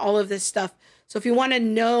deconstruction and all of this stuff. So if you want to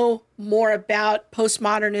know more about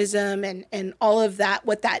postmodernism and all of that,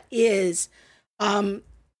 what that is,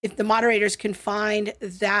 if the moderators can find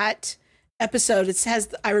that episode, it has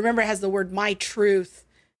the word "my truth"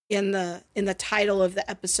 in the title of the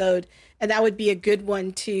episode, and that would be a good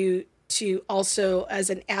one to also as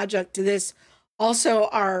an adjunct to this. Also,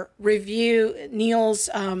 our review, Neil's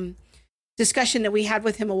discussion that we had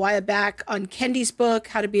with him a while back on Kendi's book,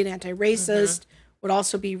 How to Be an Anti-Racist, would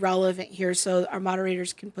also be relevant here. So our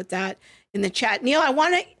moderators can put that in the chat. Neil,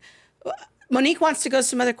 Monique wants to go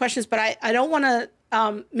some other questions, but I don't want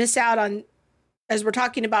to miss out on, as we're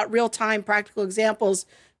talking about real-time practical examples,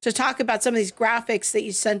 to talk about some of these graphics that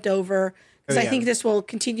you sent over, because I think this will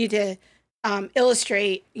continue to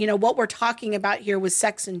illustrate, what we're talking about here with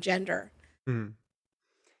sex and gender. Mm-hmm.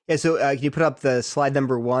 Yeah, so can you put up the slide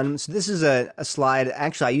number 1? So this is a slide,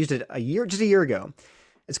 actually I used it just a year ago.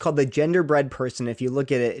 It's called the Genderbread Person. If you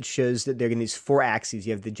look at it, it shows that there are these 4 axes.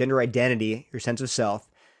 You have the gender identity, your sense of self.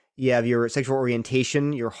 You have your sexual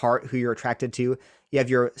orientation, your heart, who you're attracted to. You have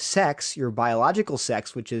your sex, your biological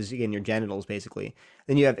sex, which is, again, your genitals, basically.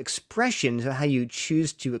 Then you have expression, so how you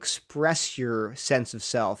choose to express your sense of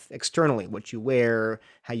self externally, what you wear,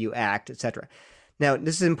 how you act, etc. Now,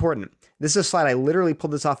 this is important. This is a slide. I literally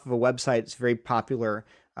pulled this off of a website. It's a very popular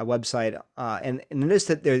website. And notice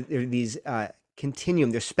that there are these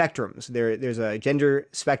continuum, there's spectrums. There's a gender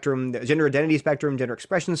spectrum, there's gender identity spectrum, gender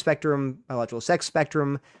expression spectrum, biological sex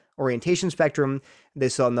spectrum, orientation spectrum.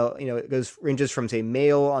 This on the it ranges from, say,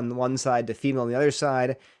 male on the one side to female on the other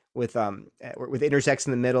side, with intersex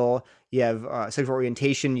in the middle. You have sexual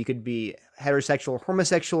orientation. You could be heterosexual,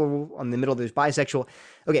 homosexual. On the middle, there's bisexual.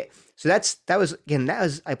 Okay, so that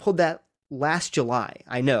was I pulled that last July.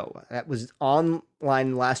 I know that was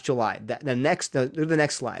online last July. The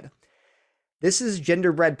next slide. This is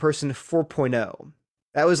Genderbread Person 4.0.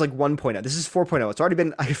 That was like 1.0. This is 4.0. It's already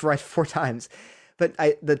been read 4 times. But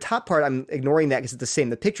the top part, I'm ignoring that because it's the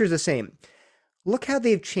same. The picture is the same. Look how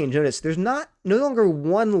they've changed. Notice there's no longer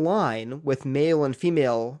one line with male and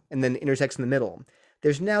female and then intersex in the middle.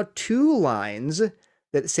 There's now 2 lines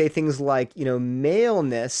that say things like,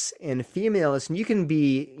 maleness and femaleness, and you can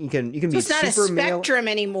be so it's not super a spectrum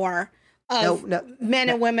anymore of men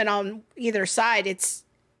and women on either side. It's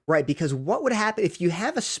right, because what would happen if you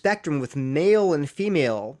have a spectrum with male and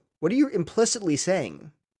female what are you implicitly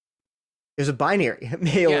saying? There's a binary,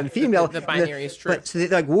 male and female. The binary is true. But so they're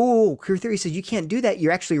like, whoa, queer theory says you can't do that.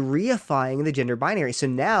 You're actually reifying the gender binary. So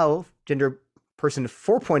now gender person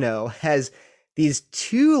 4.0 has these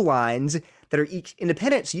two lines that are each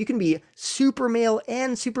independent. So you can be super male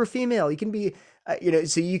and super female. You can be,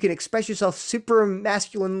 so you can express yourself super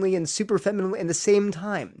masculinely and super femininely at the same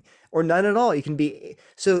time, or none at all. You can be,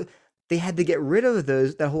 so they had to get rid of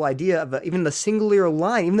that whole idea of even the singular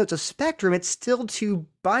line, even though it's a spectrum, it's still too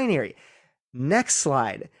binary. Next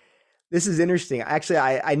slide. This is interesting. Actually,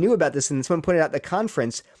 I knew about this and someone pointed out at the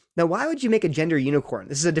conference. Now, why would you make a gender unicorn?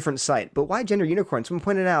 This is a different site, but why gender unicorn? Someone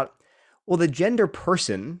pointed out, well, the gender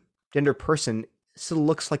person still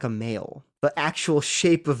looks like a male. The actual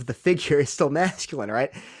shape of the figure is still masculine,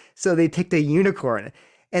 right? So they picked a unicorn.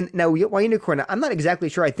 And now, why unicorn? I'm not exactly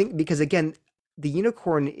sure. I think because, again, the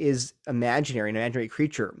unicorn is imaginary, an imaginary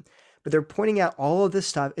creature. But they're pointing out all of this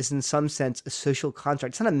stuff is in some sense a social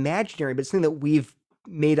construct. It's not imaginary, but it's something that we've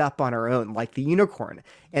made up on our own, like the unicorn.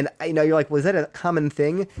 And you're like, was that a common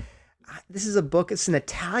thing? This is a book. It's an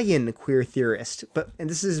Italian queer theorist, and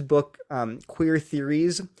this is his book, Queer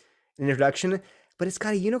Theories, an introduction. But it's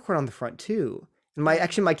got a unicorn on the front too. And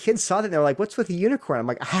my kids saw that and they're like, "What's with the unicorn?" I'm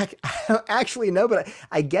like, I don't actually know, but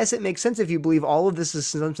I guess it makes sense if you believe all of this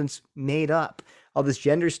is in some sense made up. All this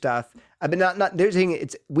gender stuff. But not they're saying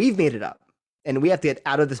we've made it up. And we have to get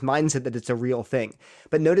out of this mindset that it's a real thing.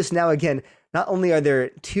 But notice now again, not only are there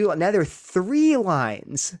two, now there are three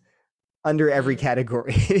lines under every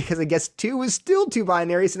category. Because I guess two is still too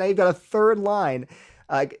binary, so now you've got a third line,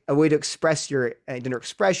 a way to express your gender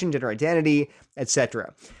expression, gender identity,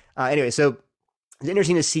 etc. Anyway, so it's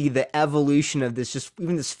interesting to see the evolution of this, just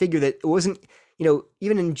even this figure that it wasn't,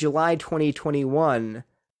 even in July 2021,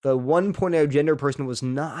 the 1.0 gender person was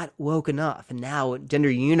not woke enough. And now gender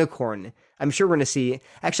unicorn, I'm sure we're going to see.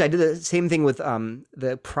 Actually, I did the same thing with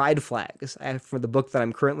the pride flags for the book that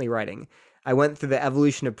I'm currently writing. I went through the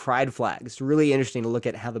evolution of pride flags. It's really interesting to look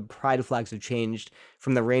at how the pride flags have changed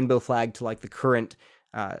from the rainbow flag to like the current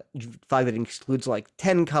flag that includes like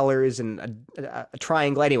 10 colors and a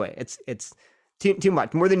triangle. Anyway, it's too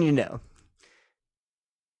much, more than you know.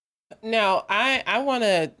 Now, I want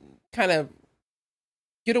to kind of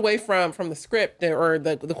get away from the script or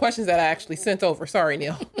the questions that I actually sent over. Sorry,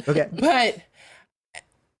 Neil. Okay. But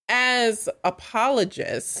as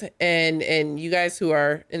apologists and you guys who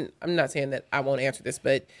are, and I'm not saying that I won't answer this,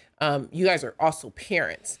 but you guys are also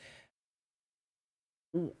parents.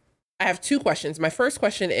 I have two questions. My first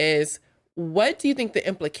question is, what do you think the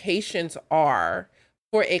implications are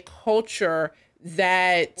for a culture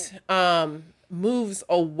that moves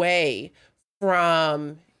away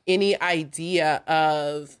from any idea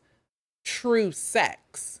of true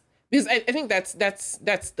sex? Because I think that's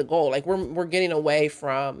the goal. Like we're getting away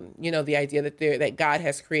from, the idea that God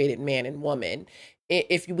has created man and woman.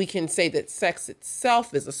 If we can say that sex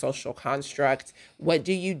itself is a social construct, what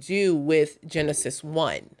do you do with Genesis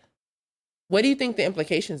 1? What do you think the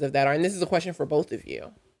implications of that are? And this is a question for both of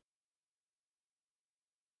you.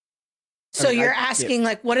 So you're asking,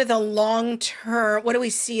 like, what are the long-term, what do we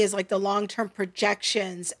see as like the long-term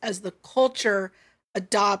projections as the culture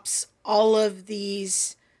adopts all of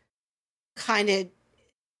these kind of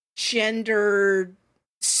gender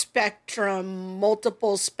spectrum,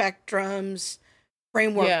 multiple spectrums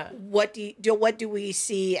framework? Yeah. What do we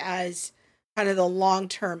see as kind of the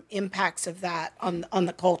long-term impacts of that on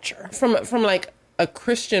the culture? From like a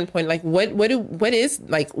Christian point, like what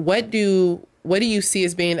do you see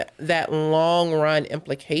as being that long run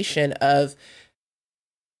implication of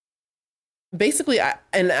basically, I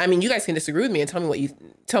mean, you guys can disagree with me and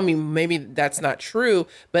tell me maybe that's not true,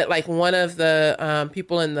 but like one of the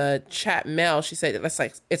people in the chat mail, she said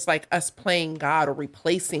it's like us playing God or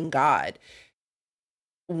replacing God.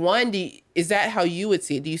 One, is that how you would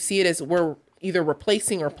see it? Do you see it as we're either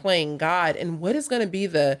replacing or playing God? And what is going to be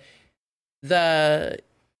the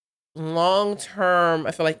long-term,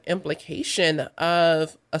 I feel like, implication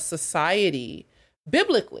of a society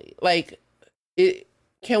biblically? Like,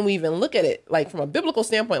 can we even look at it like from a biblical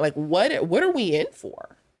standpoint? Like, what are we in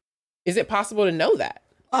for? Is it possible to know that?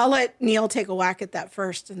 I'll let Neil take a whack at that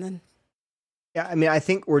first, and then. Yeah, I mean, I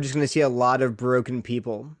think we're just going to see a lot of broken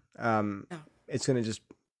people. It's going to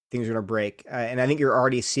things are going to break. And I think you're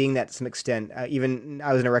already seeing that to some extent. Even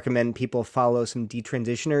I was going to recommend people follow some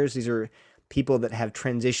detransitioners. These are people that have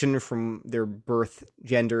transitioned from their birth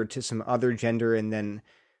gender to some other gender and then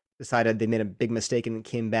decided they made a big mistake and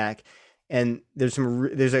came back. And there's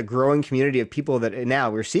a growing community of people that now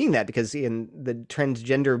we're seeing that because in the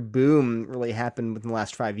transgender boom really happened within the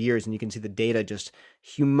last 5 years. And you can see the data, just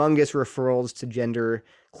humongous referrals to gender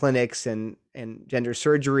clinics and gender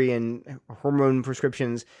surgery and hormone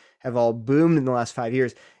prescriptions have all boomed in the last 5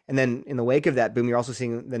 years. And then in the wake of that boom, you're also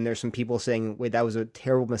seeing, then there's some people saying, wait, that was a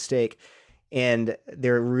terrible mistake. And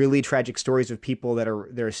there are really tragic stories of people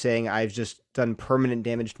they're saying, I've just done permanent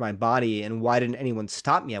damage to my body. And why didn't anyone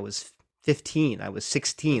stop me? I was 15, I was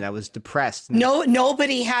 16, I was depressed.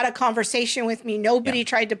 Nobody had a conversation with me. Nobody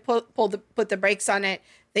tried to put the brakes on it.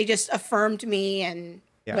 They just affirmed me and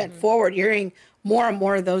went forward. You're hearing more and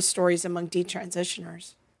more of those stories among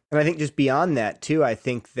detransitioners. And I think just beyond that too, I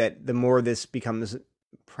think that the more this becomes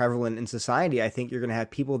prevalent in society, I think you're going to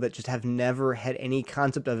have people that just have never had any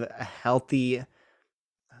concept of a healthy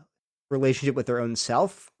relationship with their own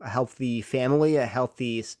self, a healthy family, a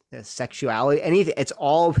healthy sexuality, anything. It's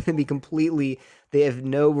all going to be completely, they have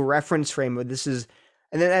no reference frame of this is,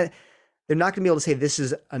 and then they're not going to be able to say this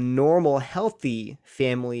is a normal, healthy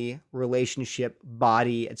family relationship,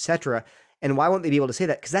 body, etc. And why won't they be able to say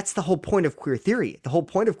that? Because that's the whole point of queer theory. The whole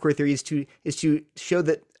point of queer theory is to show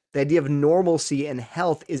that the idea of normalcy and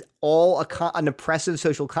health is all an oppressive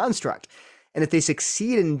social construct. And if they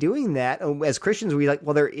succeed in doing that, as Christians, we like,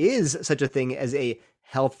 well, there is such a thing as a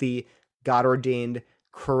healthy, God-ordained,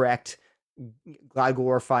 correct,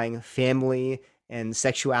 God-glorifying family and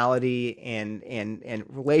sexuality and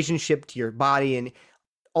relationship to your body and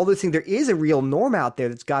all those things. There is a real norm out there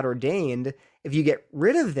that's God-ordained. If you get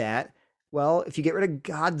rid of that, well, if you get rid of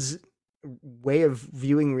God's way of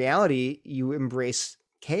viewing reality, you embrace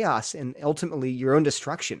chaos and ultimately your own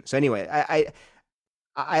destruction. So anyway,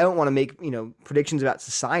 I don't want to make, predictions about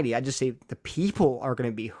society. I just say the people are going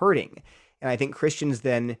to be hurting. And I think Christians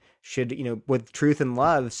then should, with truth and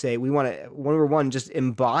love, say we want to, number one, just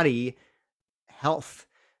embody health.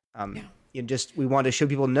 We want to show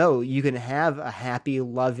people, no, you can have a happy,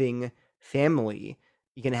 loving family.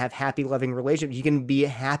 You can have happy, loving relationships. You can be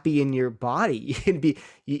happy in your body. You can be,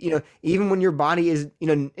 even when your body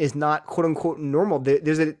is not quote unquote normal.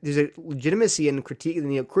 There's a legitimacy and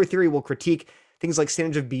critique. Queer theory will critique things like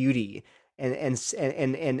standards of beauty, and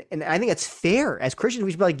I think it's fair. As Christians,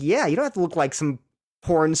 we should be like, yeah, you don't have to look like some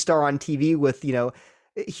porn star on TV with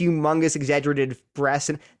humongous exaggerated breasts,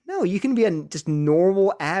 and no, you can be a just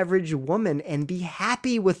normal average woman and be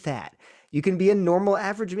happy with that. You can be a normal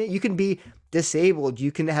average man. You can be disabled.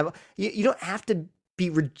 You can have. You don't have to be.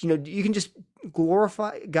 You can just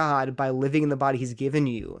glorify God by living in the body He's given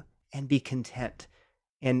you and be content.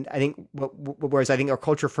 And I think, whereas I think our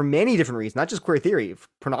culture, for many different reasons, not just queer theory,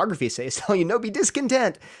 pornography says, telling you, be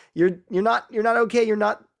discontent. You're not okay. You're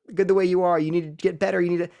not good the way you are. You need to get better.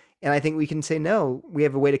 You need to. And I think we can say, no, we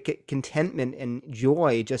have a way to get contentment and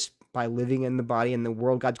joy just by living in the body and the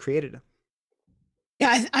world God's created.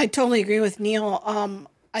 Yeah, I totally agree with Neil.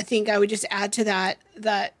 I think I would just add to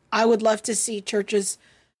that I would love to see churches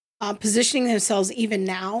positioning themselves even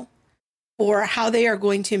now or how they are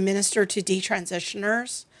going to minister to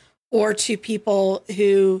detransitioners or to people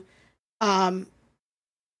who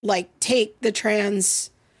take the trans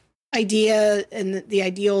idea and the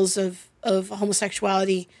ideals of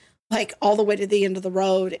homosexuality all the way to the end of the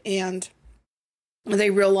road, and they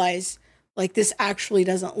realize this actually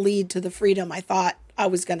doesn't lead to the freedom I thought I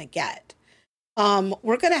was going to get.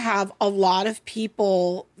 We're going to have a lot of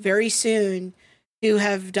people very soon who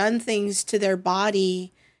have done things to their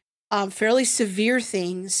body, fairly severe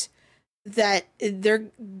things, that they're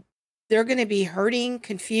going to be hurting,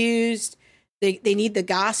 confused. They need the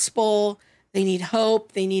gospel. They need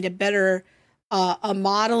hope. They need a better a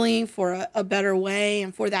modeling for a better way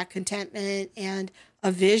and for that contentment and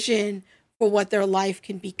a vision for what their life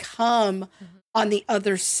can become on the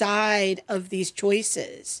other side of these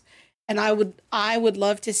choices. And I would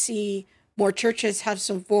love to see more churches have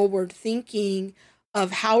some forward thinking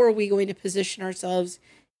of how are we going to position ourselves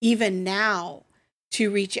even now to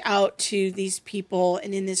reach out to these people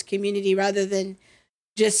and in this community, rather than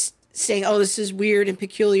just saying, oh, this is weird and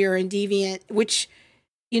peculiar and deviant, which,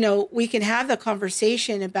 we can have the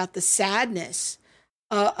conversation about the sadness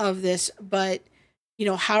of this, but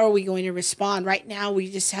how are we going to respond? Right now, we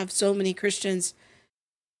just have so many Christians,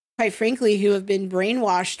 quite frankly, who have been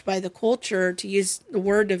brainwashed by the culture, to use the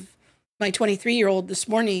word of my 23-year-old this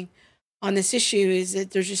morning on this issue, is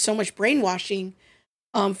that there's just so much brainwashing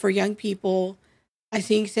for young people. I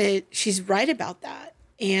think that she's right about that.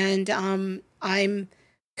 And I'm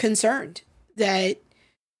concerned that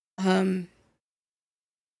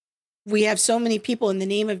we have so many people in the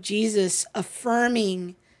name of Jesus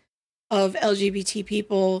affirming of LGBT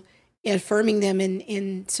people affirming them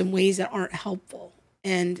in some ways that aren't helpful.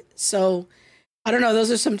 And so, I don't know,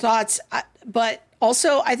 those are some thoughts. But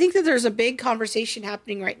also, I think that there's a big conversation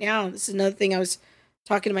happening right now. This is another thing I was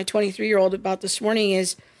talking to my 23-year-old about this morning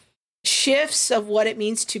is shifts of what it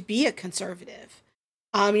means to be a conservative.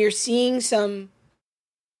 You're seeing some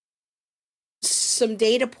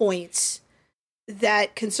data points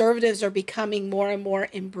that conservatives are becoming more and more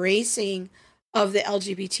embracing of the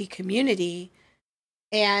LGBT community.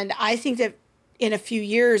 And I think that in a few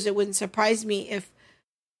years, it wouldn't surprise me if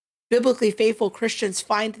biblically faithful Christians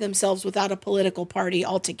find themselves without a political party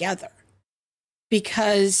altogether.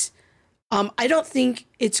 Because I don't think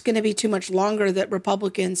it's going to be too much longer that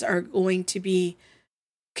Republicans are going to be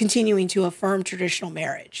continuing to affirm traditional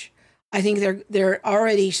marriage. I think they're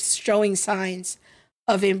already showing signs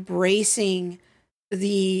of embracing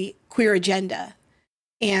the queer agenda.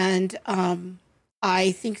 And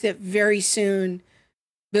I think that very soon,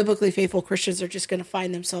 biblically faithful Christians are just going to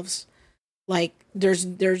find themselves like there's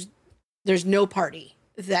no party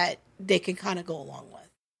that they can kind of go along with.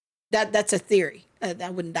 That's a theory. I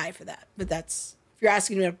wouldn't die for that. But that's, if you're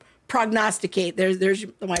asking me to prognosticate, there's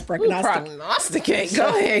my prognostic. Prognosticate.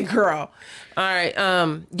 Go ahead, girl. All right.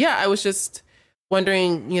 Yeah, I was just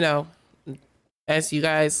wondering, as you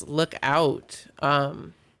guys look out,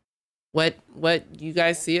 what you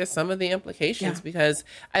guys see as some of the implications, because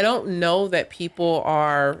I don't know that people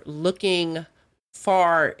are looking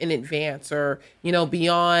far in advance or,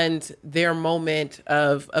 beyond their moment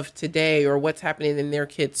of today or what's happening in their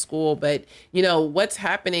kid's school. But, what's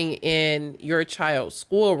happening in your child's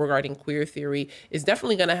school regarding queer theory is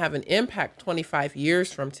definitely going to have an impact 25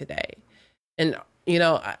 years from today. And,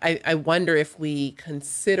 I wonder if we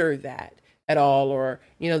consider that at all, or,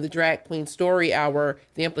 the Drag Queen Story Hour,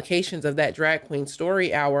 the implications of that Drag Queen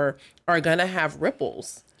Story Hour are going to have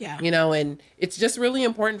ripples. Yeah. And it's just really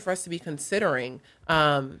important for us to be considering,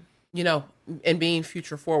 and being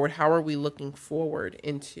future forward. How are we looking forward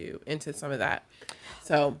into some of that?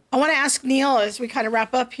 So I want to ask Neil, as we kind of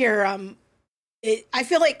wrap up here, I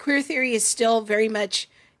feel like queer theory is still very much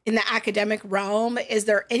in the academic realm. Is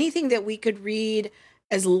there anything that we could read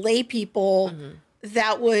as lay people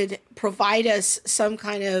that would provide us some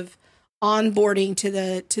kind of onboarding to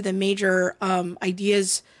the major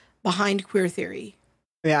ideas behind queer theory?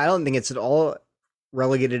 Yeah, I don't think it's at all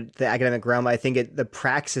relegated to the academic realm. I think the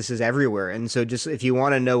praxis is everywhere. And so just if you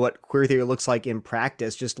want to know what queer theory looks like in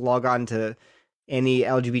practice, just log on to any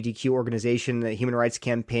LGBTQ organization, the Human Rights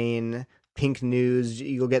Campaign, Pink News.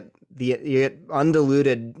 You get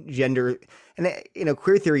undiluted gender and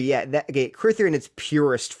queer theory. Yeah, queer theory in its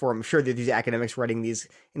purest form. I'm sure that these academics writing these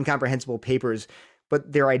incomprehensible papers,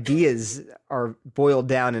 but their ideas are boiled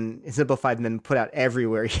down and simplified and then put out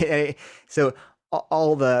everywhere. So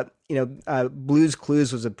all the, Blue's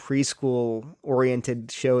Clues was a preschool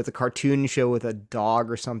oriented show. It's a cartoon show with a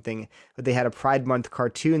dog or something, but they had a Pride Month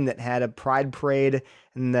cartoon that had a pride parade,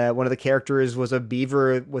 and one of the characters was a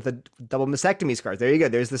beaver with a double mastectomy scars. There you go.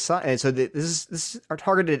 There's the sun. And so this are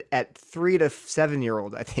targeted at 3 to 7 year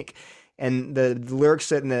old, I think. And the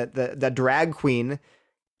lyrics and the drag queen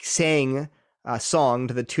sang a song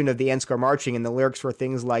to the tune of the Ansgar Marching, and the lyrics were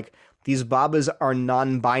things like, "These Babas are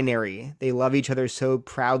non-binary. They love each other so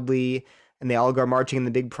proudly, and they all go marching in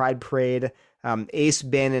the big pride parade. Ace,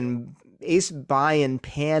 bi, and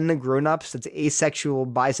pan grown-ups. That's asexual,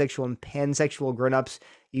 bisexual, and pansexual grown-ups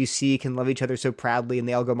you see can love each other so proudly, and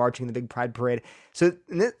they all go marching in the big pride parade." So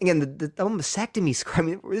again, the double mastectomy scar. I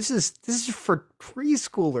mean, this is for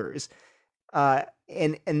preschoolers,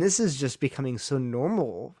 and this is just becoming so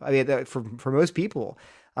normal. I mean, for most people.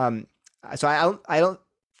 So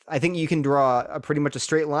I think you can draw pretty much a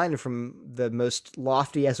straight line from the most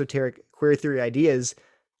lofty esoteric queer theory ideas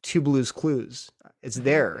to Blue's Clues. It's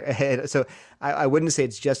there. And so I wouldn't say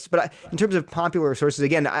it's just, but in terms of popular sources,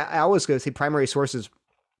 again, I always go say primary sources.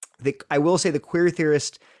 I will say the queer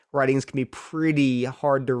theorist writings can be pretty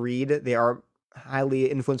hard to read. They are highly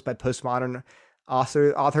influenced by postmodern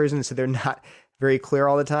authors, and so they're not very clear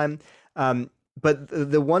all the time. But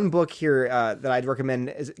the one book here that I'd recommend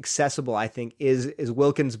is accessible, I think, is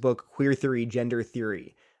Wilkins' book, Queer Theory, Gender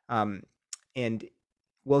Theory. And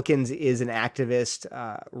Wilkins is an activist,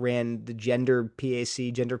 ran the Gender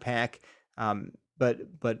PAC,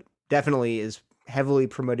 but definitely is heavily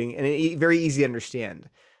promoting and very easy to understand.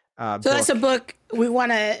 So that's a book we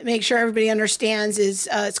want to make sure everybody understands is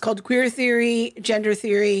it's called Queer Theory, Gender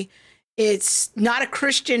Theory. It's not a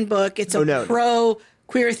Christian book. It's a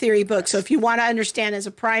pro-queer theory book. So if you want to understand as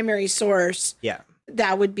a primary source,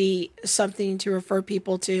 that would be something to refer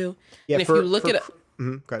people to. Yeah, and if you look at it,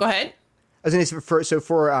 go ahead. I was going to say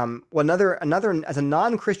another as a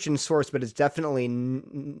non-Christian source, but it's definitely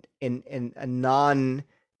in a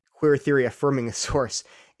non-queer theory affirming source,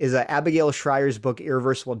 is Abigail Schreier's book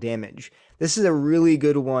Irreversible Damage. This is a really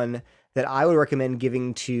good one that I would recommend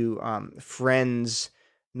giving to friends,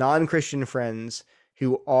 non-Christian friends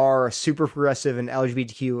who are super progressive and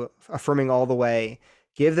LGBTQ affirming all the way.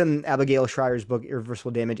 Give them Abigail Schreier's book Irreversible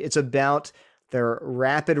Damage. It's about the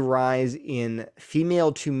rapid rise in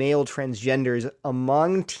female to male transgenders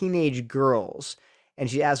among teenage girls. And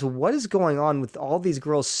she asks, what is going on with all these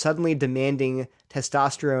girls suddenly demanding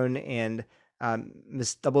testosterone and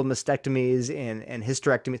double mastectomies and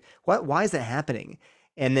hysterectomies? Why is that happening?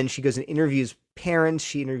 And then she goes and interviews parents.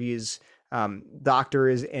 She interviews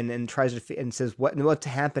doctors and tries to and says what's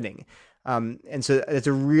happening. And so it's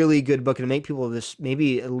a really good book, and make people just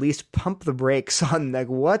maybe at least pump the brakes on like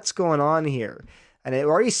what's going on here. And we're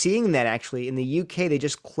already seeing that actually in the UK. They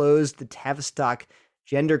just closed the Tavistock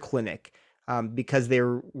Gender Clinic because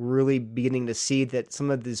they're really beginning to see that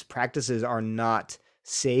some of these practices are not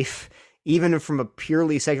safe, even from a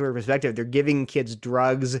purely secular perspective. They're giving kids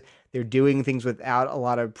drugs. They're doing things without a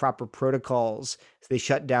lot of proper protocols. So they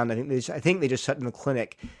shut down. I think they just shut down the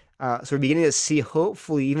clinic. So we're beginning to see,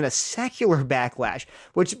 hopefully, even a secular backlash,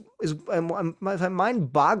 which is my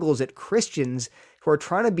mind boggles at Christians who are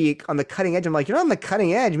trying to be on the cutting edge. I'm like, you're not on the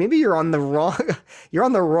cutting edge. Maybe you're on the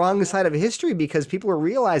wrong side of history, because people are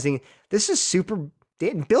realizing this is super.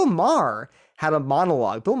 Bill Maher had a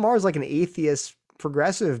monologue. Bill Maher is like an atheist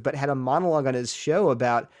progressive, but had a monologue on his show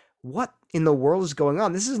about what in the world is going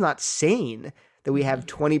on. This is not sane that we have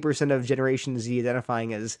 20% of Generation Z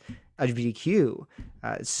identifying as LGBTQ.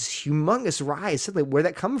 It's a humongous rise. Suddenly, where'd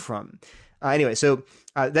that come from? Anyway, so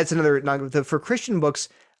that's another. For Christian books,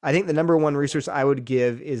 I think the number one resource I would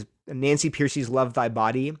give is Nancy Pearcey's Love Thy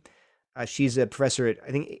Body. She's a professor at,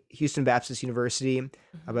 I think, Houston Baptist University.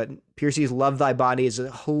 But Pearcey's Love Thy Body is a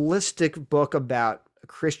holistic book about a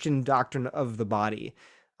Christian doctrine of the body.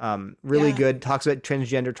 Really good. Talks about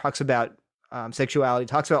transgender, talks about sexuality,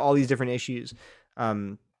 talks about all these different issues.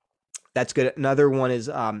 That's good. Another one is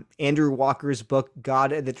Andrew Walker's book,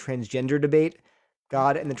 God and the Transgender Debate.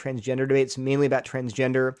 God and the Transgender Debate. It's mainly about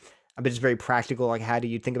transgender, but it's very practical. Like, how do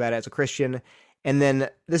you think about it as a Christian? And then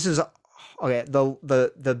this is okay.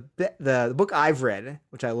 The book I've read,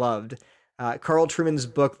 which I loved, Carl Trueman's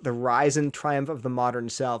book, The Rise and Triumph of the Modern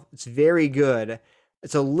Self. It's very good.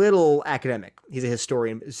 It's a little academic. He's a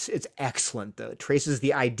historian. It's excellent, though. It traces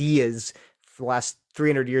the ideas for the last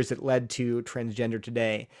 300 years that led to transgender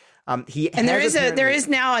today. There is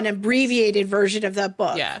now an abbreviated version of that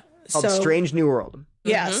book. Yeah. Called Strange New World.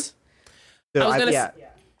 Yes. So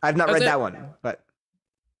I've not read that one, but.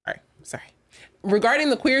 All right. Sorry. Regarding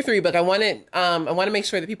the queer theory book, I want to make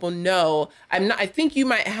sure that people know I think you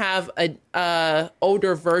might have a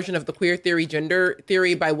older version of the Queer Theory Gender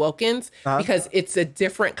Theory by Wilkins, because it's a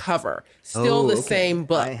different cover. Still the same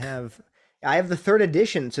book. I have the third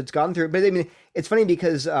edition, so it's gone through. But I mean, it's funny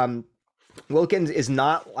because Wilkins is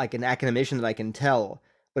not like an academician that I can tell,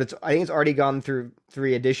 but I think it's already gone through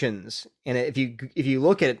 3 editions. And if you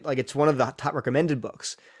look at it, like, it's one of the top recommended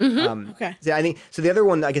books. Okay. So I think so. The other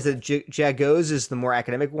one, I guess, Jago's is the more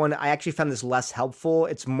academic one. I actually found this less helpful.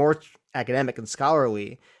 It's more academic and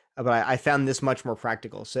scholarly, but I found this much more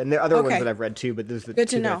practical. So, and there are other ones that I've read too, but those are the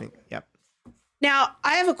two that I think. Yep. Now,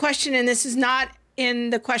 I have a question, and this is not in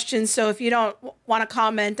the question, so if you don't want to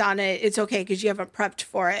comment on it, it's okay because you haven't prepped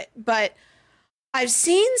for it. But I've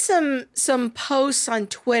seen some posts on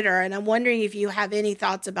Twitter, and I'm wondering if you have any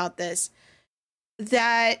thoughts about this,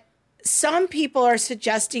 that some people are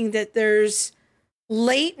suggesting that there's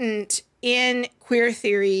latent in queer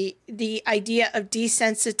theory the idea of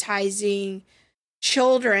desensitizing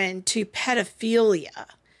children to pedophilia,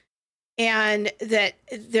 and that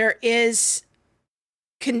there is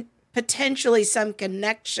potentially some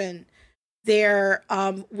connection there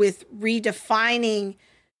with redefining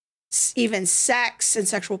even sex and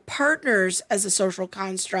sexual partners as a social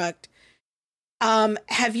construct.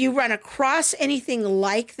 Have you run across anything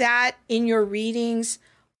like that in your readings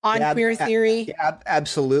on queer theory?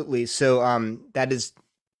 Absolutely. So that is,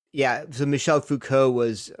 so Michel Foucault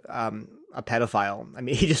was a pedophile. I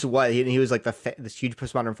mean, he just was. He was like this huge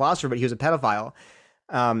postmodern philosopher, but he was a pedophile.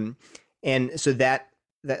 And so that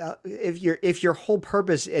if your whole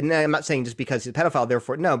purpose, and I'm not saying just because he's a pedophile,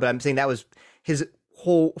 therefore no, but I'm saying that was his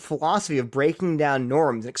whole philosophy of breaking down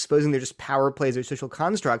norms and exposing their just power plays or social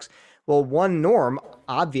constructs. Well, one norm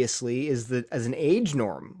obviously is as an age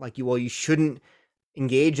norm, like you shouldn't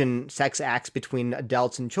engage in sex acts between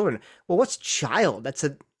adults and children. Well, what's child? That's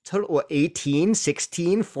a total 18,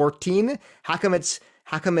 16, 14. How come it's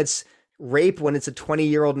rape when it's a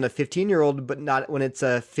 20-year-old and a 15-year-old, but not when it's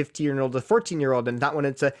a 15-year-old and a 14-year-old, and not when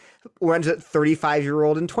it's a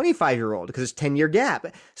 35-year-old and 25-year-old, because it's 10-year gap.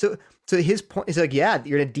 So his point is like, yeah,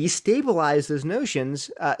 you're going to destabilize those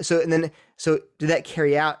notions. So did that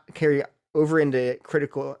carry over into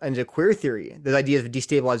queer theory? The idea of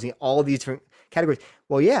destabilizing all these different categories.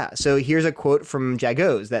 Well, yeah. So here's a quote from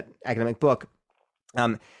Jagos, that academic book.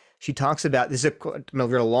 She talks about, this is a quote, I'm going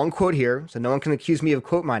to read a long quote here, so no one can accuse me of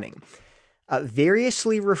quote mining.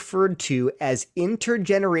 Variously referred to as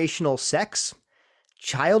intergenerational sex,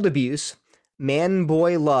 child abuse,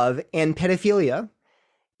 man-boy love, and pedophilia,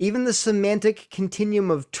 even the semantic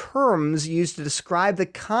continuum of terms used to describe the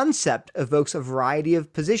concept evokes a variety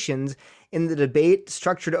of positions in the debate,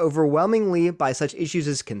 structured overwhelmingly by such issues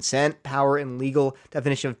as consent, power, and legal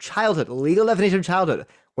definition of childhood. Legal definition of childhood.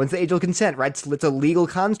 When's the age of consent, right? It's a legal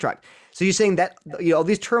construct. So you're saying that, all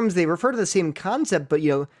these terms, they refer to the same concept, but,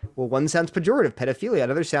 one sounds pejorative, pedophilia,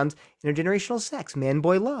 another sounds intergenerational sex,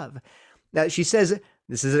 man-boy love. Now, she says,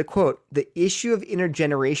 this is a quote, the issue of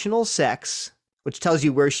intergenerational sex, which tells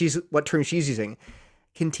you what term she's using,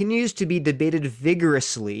 continues to be debated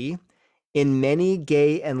vigorously in many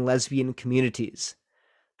gay and lesbian communities.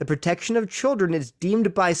 The protection of children is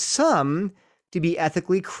deemed by some to be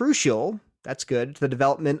ethically crucial, that's good, to the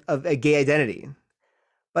development of a gay identity,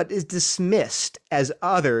 but is dismissed as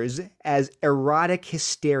others as erotic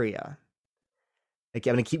hysteria. Okay,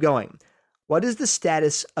 I'm going to keep going. What is the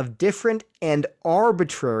status of different and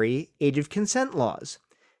arbitrary age of consent laws?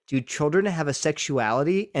 Do children have a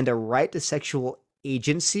sexuality and a right to sexual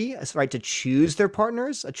agency, a right to choose their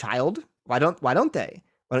partners, a child? Why don't they?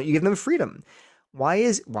 Why don't you give them freedom?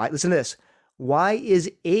 Listen to this. Why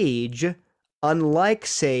is age, unlike,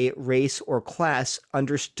 say, race or class,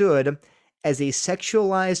 understood as a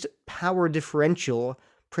sexualized power differential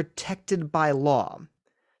protected by law?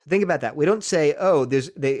 Think about that. We don't say, there's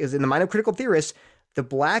in the mind of critical theorists, the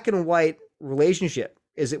black and white relationship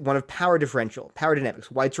is one of power differential, power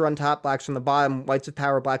dynamics. Whites are on top, blacks are on the bottom, whites have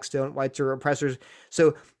power, blacks don't, whites are oppressors.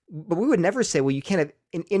 But we would never say, well, you can't have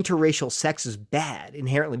an interracial sex is bad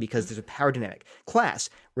inherently because there's a power dynamic. Class,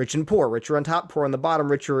 rich and poor, richer on top, poor on the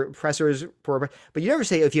bottom, richer oppressors, poor. But you never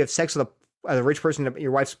say if you have sex with a rich person and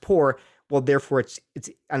your wife's poor, well, therefore it's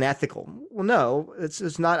unethical. Well, no,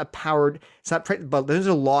 it's not a powered. It's not. But there's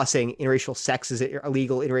a law saying interracial sex is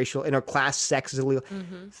illegal. Interclass sex is illegal.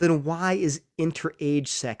 Mm-hmm. So then, why is interage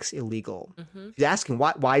sex illegal? Mm-hmm. She's asking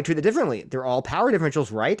why treat it differently. They're all power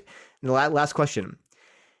differentials, right? And the last question.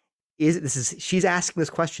 She's asking this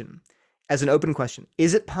question as an open question.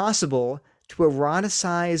 Is it possible to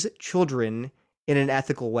eroticize children in an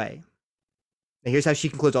ethical way? Now here's how she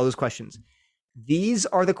concludes all those questions. These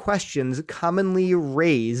are the questions commonly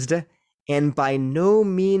raised and by no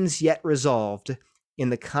means yet resolved in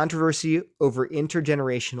the controversy over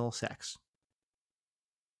intergenerational sex.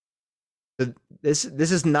 So this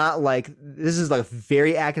is like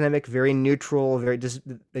very academic, very neutral,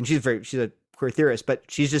 and she's a queer theorist, but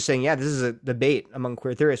she's just saying, this is a debate among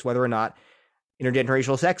queer theorists whether or not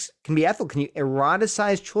intergenerational sex can be ethical. Can you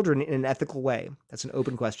eroticize children in an ethical way? That's an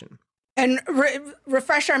open question. And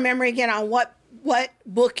refresh our memory again on what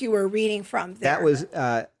book you were reading from there. That was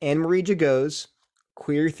Anne-Marie Jagot's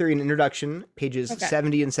Queer Theory and Introduction, pages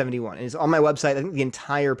 70 and 71. And it's on my website. I think the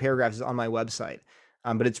entire paragraph is on my website.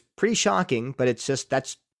 But it's pretty shocking, but it's just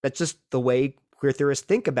that's just the way queer theorists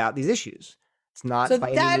think about these issues. It's not so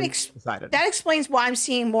by any means decided. That explains why I'm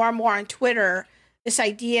seeing more and more on Twitter this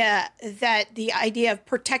idea that the idea of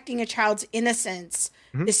protecting a child's innocence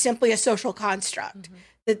is simply a social construct.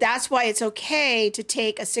 Mm-hmm. That's why it's okay to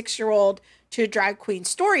take a 6-year-old to a drag queen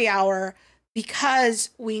story hour,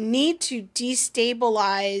 because we need to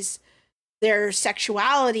destabilize their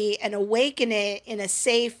sexuality and awaken it in a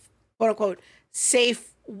safe, quote unquote,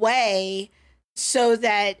 safe way, so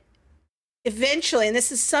that eventually, and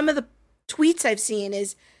this is some of the tweets I've seen,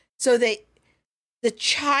 is so that the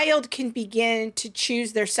child can begin to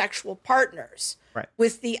choose their sexual partners, right,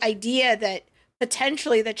 with the idea that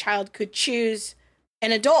potentially the child could choose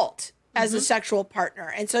an adult as a sexual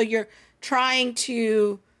partner. And so you're trying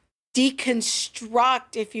to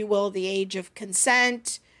deconstruct, if you will, the age of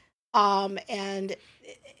consent. And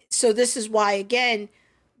so this is why, again,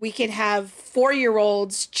 we can have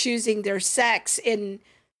 4-year-olds choosing their sex in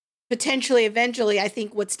potentially, eventually, I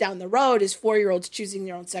think what's down the road is 4-year-olds choosing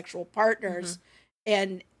their own sexual partners,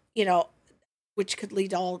 and, which could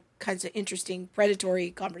lead to all kinds of interesting predatory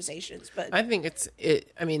conversations. But I think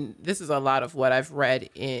this is a lot of what I've read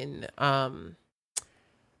in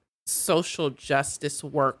social justice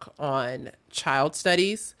work on child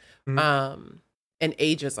studies and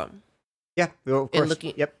ageism. Yeah, well, of course. And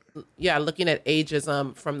looking at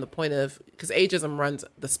ageism from the point of, because ageism runs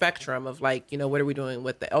the spectrum of like, what are we doing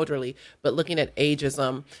with the elderly, but looking at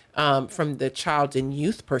ageism from the child and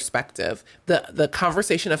youth perspective, the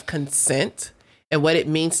conversation of consent and what it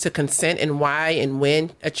means to consent and why and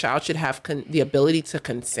when a child should have the ability to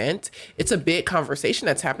consent. It's a big conversation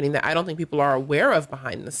that's happening that I don't think people are aware of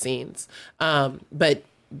behind the scenes. But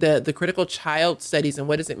the critical child studies and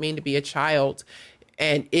what does it mean to be a child,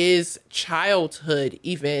 and is childhood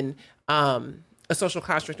even a social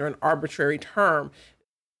construct or an arbitrary term?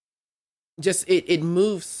 Just it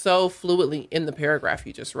moves so fluidly in the paragraph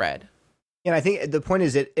you just read. And I think the point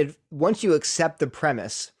is that once you accept the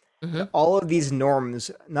premise, all of these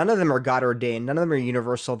norms, none of them are God ordained, none of them are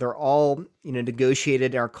universal. They're all,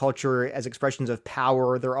 negotiated in our culture as expressions of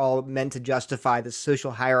power. They're all meant to justify the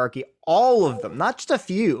social hierarchy. All of them, not just a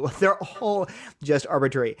few. They're all just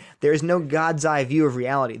arbitrary. There's no God's eye view of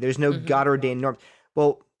reality. There's no God ordained norms.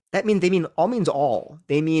 Well, that means means all.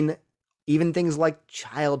 They mean even things like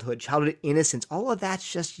childhood innocence, all of that's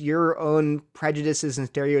just your own prejudices and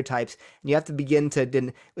stereotypes. And you have to begin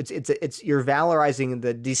to, you're valorizing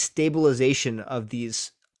the destabilization of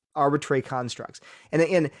these arbitrary constructs.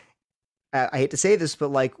 And I hate to say this,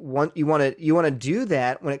 but like you want to do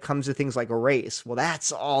that when it comes to things like race. Well,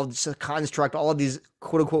 that's all just a construct, all of these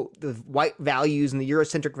quote unquote, the white values and the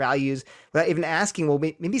Eurocentric values, without even asking, well,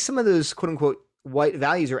 maybe some of those quote unquote white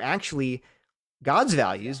values are actually God's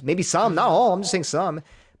values, maybe some, not all, I'm just saying some.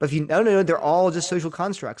 But if no, they're all just social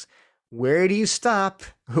constructs. Where do you stop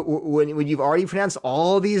when you've already pronounced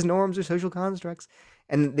all these norms are social constructs?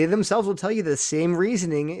 And they themselves will tell you the same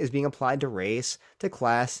reasoning is being applied to race, to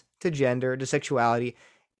class, to gender, to sexuality,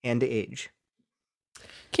 and to age.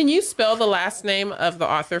 Can you spell the last name of the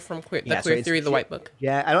author from Queer Theory of the White Book?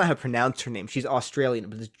 Yeah, I don't know how to pronounce her name. She's Australian,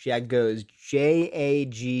 but it's Jagose,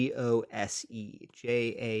 Jagose,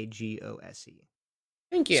 Jagose.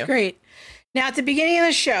 Thank you. It's great. Now, at the beginning of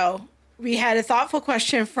the show, we had a thoughtful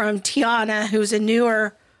question from Tiana, who's a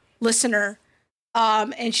newer listener.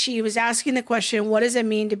 And she was asking the question, what does it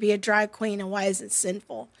mean to be a drag queen and why is it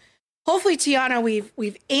sinful? Hopefully, Tiana,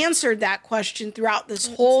 we've answered that question throughout this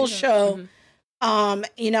whole show. And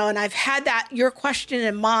I've had your question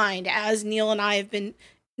in mind as Neil and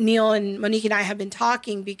Monique and I have been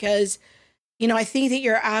talking, because, I think that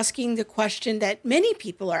you're asking the question that many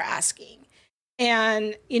people are asking.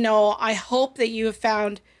 And, I hope that you have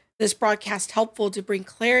found this broadcast helpful to bring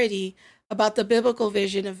clarity about the biblical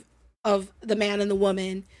vision of the man and the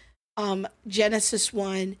woman, Genesis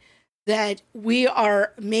 1, that we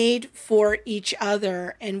are made for each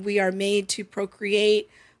other and we are made to procreate.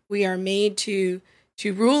 We are made to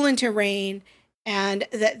rule and to reign, and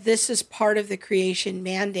that this is part of the creation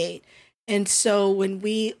mandate. And so when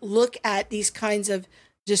we look at these kinds of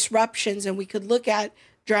disruptions, and we could look at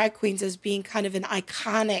drag queens as being kind of an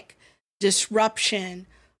iconic disruption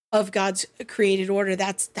of God's created order,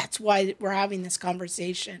 that's why we're having this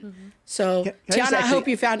conversation. So, Tiana, I hope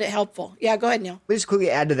you found it helpful. Yeah, go ahead, Neil. Let me just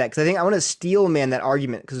quickly add to that, because I think I want to steel man that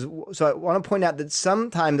argument. So I want to point out that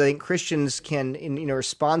sometimes I think Christians can, in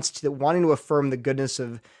response to wanting to affirm the goodness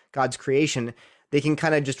of God's creation, they can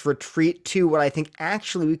kind of just retreat to what I think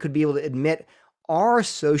actually we could be able to admit are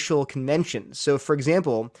social conventions. So, for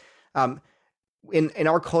example, in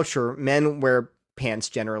our culture, men wear pants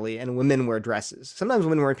generally, and women wear dresses. Sometimes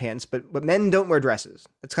women wear pants, but men don't wear dresses.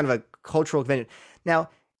 That's kind of a cultural convention. Now,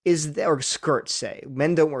 or skirts, say.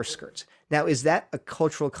 Men don't wear skirts. Now, is that a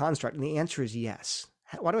cultural construct? And the answer is yes.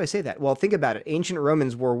 Why do I say that? Well, think about it. Ancient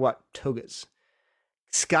Romans wore what? Togas.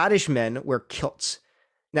 Scottish men wear kilts.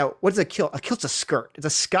 Now, what's a kilt? A kilt's a skirt. It's a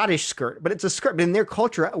Scottish skirt, but it's a skirt. But in their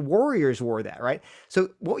culture, warriors wore that, right?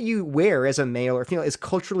 So what you wear as a male or female is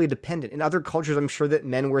culturally dependent. In other cultures, I'm sure that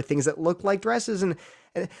men wear things that look like dresses. And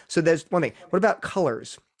so there's one thing. What about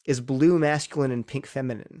colors? Is blue masculine and pink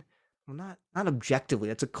feminine? Well, not objectively.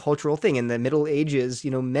 That's a cultural thing. In the Middle Ages,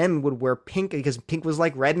 men would wear pink because pink was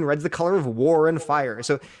like red, and red's the color of war and fire.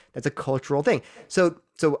 So that's a cultural thing. So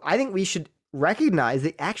I think we should recognize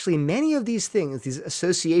that actually many of these things, these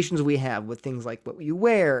associations we have with things like what you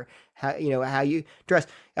wear, how you dress,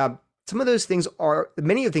 many of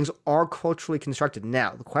the things are culturally constructed.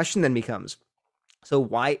 Now, the question then becomes, so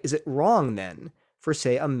why is it wrong then for,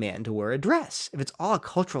 say, a man to wear a dress? If it's all a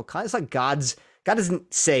cultural, it's like God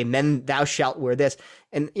doesn't say, men, thou shalt wear this.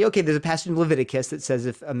 And okay, there's a passage in Leviticus that says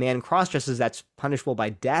if a man cross-dresses, that's punishable by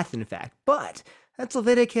death, in fact. But that's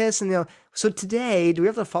Leviticus. And so today, do we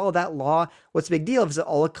have to follow that law? What's the big deal if it's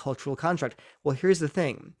all a cultural construct? Well, here's the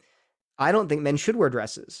thing. I don't think men should wear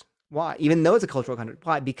dresses. Why? Even though it's a cultural construct.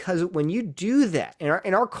 Why? Because when you do that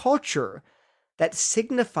in our culture, that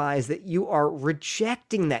signifies that you are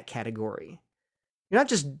rejecting that category. You're not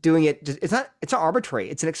just doing it. It's not arbitrary.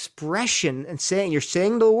 It's an expression and you're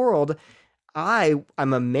saying to the world, I'm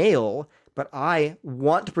a male, but I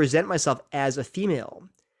want to present myself as a female.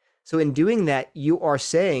 So in doing that, you're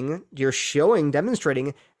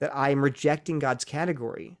demonstrating that I am rejecting God's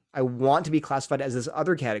category. I want to be classified as this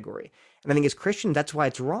other category. And I think as Christians, that's why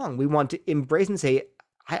it's wrong. We want to embrace and say,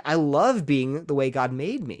 I love being the way God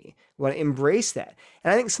made me. We want to embrace that.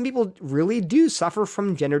 And I think some people really do suffer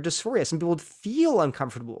from gender dysphoria. Some people feel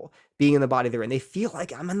uncomfortable being in the body they're in. They feel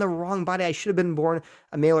like I'm in the wrong body. I should have been born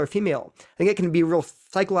a male or a female. I think it can be a real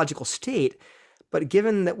psychological state. But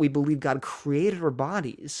given that we believe God created our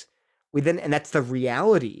bodies, and that's the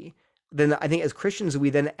reality, then I think as Christians, we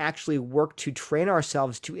then actually work to train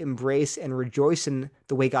ourselves to embrace and rejoice in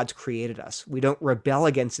the way God's created us. We don't rebel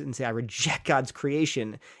against it and say, I reject God's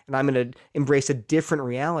creation and I'm going to embrace a different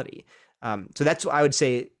reality. So that's what I would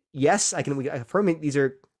say. Yes, I affirm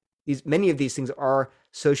many of these things are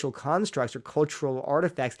social constructs or cultural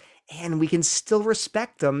artifacts, and we can still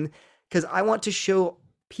respect them because I want to show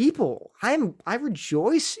people I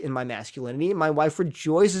rejoice in my masculinity, and my wife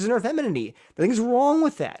rejoices in her femininity. Nothing's wrong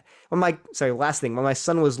with that. When my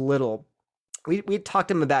son was little, we talked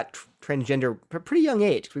to him about transgender at a pretty young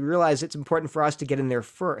age. We realized it's important for us to get in there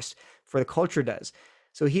first, before the culture does.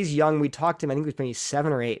 So he's young. We talked to him, I think he was maybe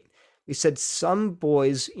 7 or 8. We said some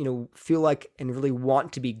boys, feel like and really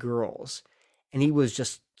want to be girls. And he was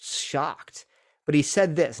just shocked. But he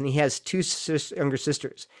said this, and he has 2 younger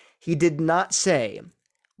sisters. He did not say,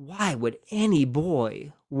 why would any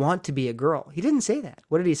boy want to be a girl? He didn't say that.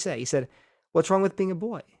 What did he say? He said, what's wrong with being a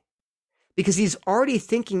boy? Because he's already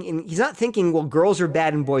he's not thinking, well, girls are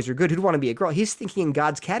bad and boys are good. Who'd want to be a girl? He's thinking in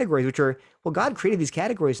God's categories, which are, well, God created these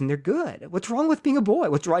categories and they're good. What's wrong with being a boy?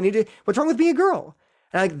 What's wrong with being a girl?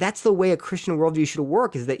 And that's the way a Christian worldview should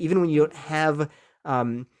work, is that even when you don't have,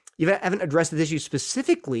 you haven't addressed this issue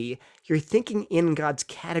specifically, you're thinking in God's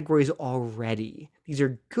categories already. These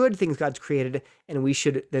are good things God's created, and we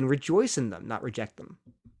should then rejoice in them, not reject them.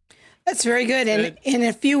 That's very good. And in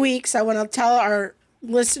a few weeks, I want to tell our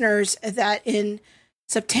listeners that in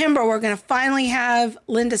September, we're going to finally have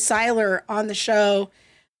Linda Seiler on the show.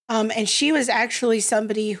 And she was actually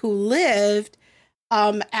somebody who lived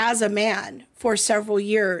as a man for several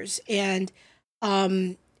years and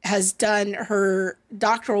has done her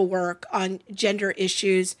doctoral work on gender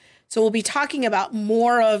issues. So we'll be talking about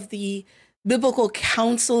more of the biblical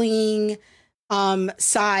counseling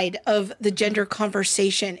side of the gender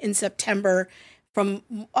conversation in September.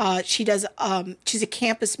 She's a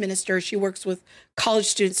campus minister. She works with college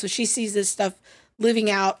students. So she sees this stuff living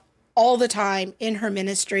out all the time in her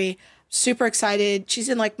ministry. Super excited. She's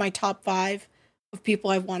in like my top 5 of people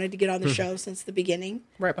I've wanted to get on the show since the beginning.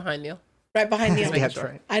 Right behind Neil. Right behind Neil. That's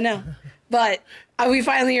right. I know. But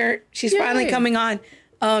she's finally coming on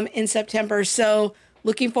in September. So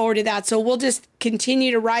looking forward to that. So we'll just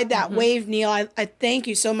continue to ride that wave, Neil. I thank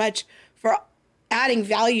you so much for adding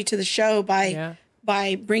value to the show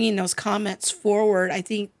by bringing those comments forward. I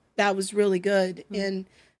think that was really good and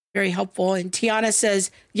very helpful. And Tiana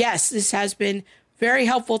says, yes, this has been very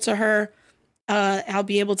helpful to her. I'll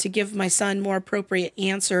be able to give my son more appropriate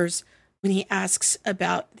answers when he asks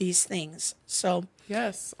about these things. So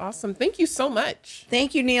yes, awesome. Thank you so much.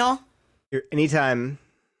 Thank you, Neil. Anytime.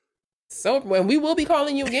 So when we will be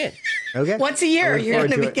calling you again. Okay. Once a year, you're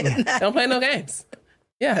going to be getting that. Don't play no games.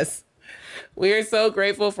 Yes. We are so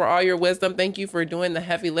grateful for all your wisdom. Thank you for doing the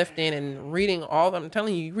heavy lifting and reading all of them. I'm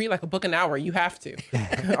telling you, you read like a book an hour. You have to.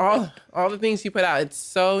 all the things you put out. It's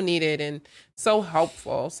so needed and so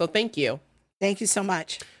helpful. So thank you. Thank you so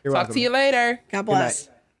much. You're Talk welcome. to you later. God bless.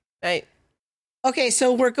 Night. Okay,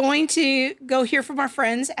 so we're going to go hear from our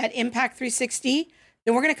friends at Impact 360.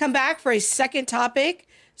 Then we're going to come back for a second topic.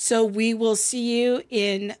 So we will see you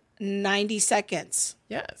in 90 seconds.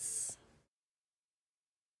 Yes.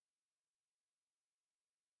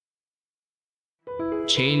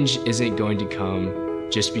 Change isn't going to come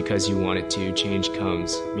just because you want it to. Change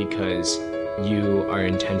comes because you are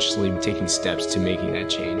intentionally taking steps to making that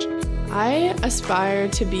change. I aspire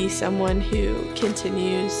to be someone who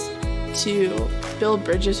continues to build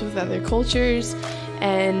bridges with other cultures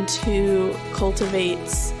and who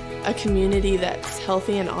cultivates a community that's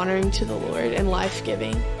healthy and honoring to the Lord and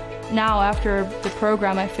life-giving. Now, after the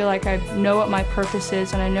program, I feel like I know what my purpose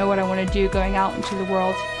is and I know what I want to do going out into the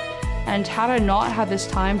world. And had I not had this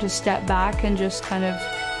time to step back and just kind of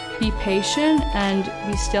be patient and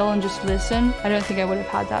be still and just listen, I don't think I would have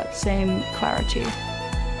had that same clarity.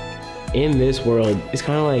 In this world, it's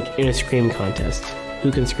kind of like in a scream contest.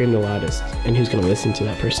 Who can scream the loudest and who's going to listen to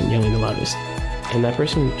that person yelling the loudest? And that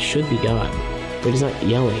person should be God, but he's not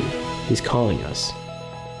yelling, he's calling us.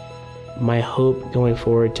 My hope going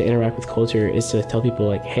forward to interact with culture is to tell people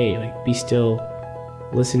like, hey, like, be still,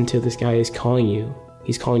 listen to this guy is calling you.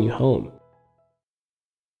 He's calling you home.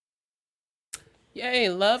 Yay,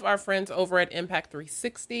 love our friends over at Impact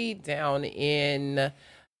 360 down in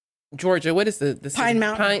Georgia. What is the Pine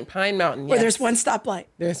Mountain. Pine Mountain, yes. Where there's one stoplight.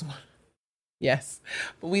 There's one. Yes.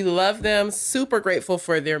 But we love them. Super grateful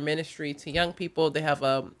for their ministry to young people. They have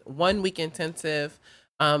a 1-week intensive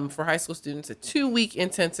for high school students, a 2-week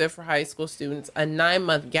intensive for high school students, a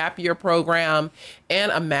 9-month gap year program,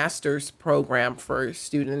 and a master's program for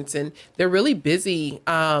students. And they're really busy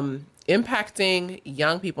impacting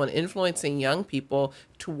young people and influencing young people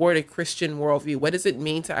toward a Christian worldview. What does it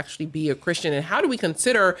mean to actually be a Christian? And how do we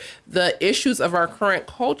consider the issues of our current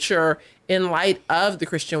culture in light of the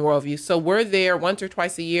Christian worldview? So we're there once or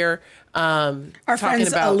twice a year Our talking friends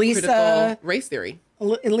about Elisa, critical race theory.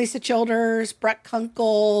 Elisa Childers, Brett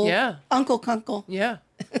Kunkel. Yeah. Uncle Kunkel. Yeah.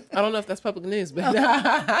 I don't know if that's public news, but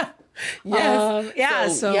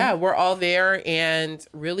yes. So Yeah, we're all there and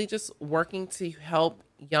really just working to help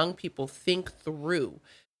young people think through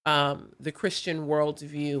the Christian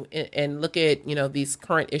worldview and look at, these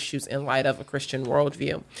current issues in light of a Christian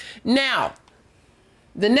worldview. Now,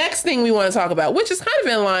 the next thing we want to talk about, which is kind of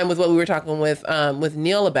in line with what we were talking with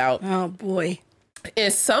Neil about. Oh, boy.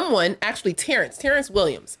 Is someone, actually Terrence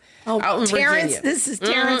Williams, out in Terrence, Virginia. this is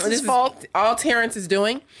Terrence's This is fault. all Terrence is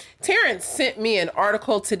doing. Terrence sent me an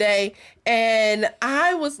article today, and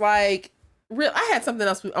I was like, I had something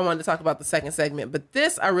else I wanted to talk about the second segment, but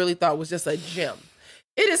this I really thought was just a gem.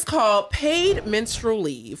 It is called Paid Menstrual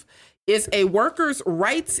Leave is a workers'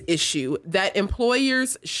 rights issue that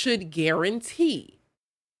employers should guarantee.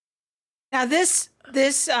 Now, this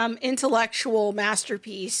intellectual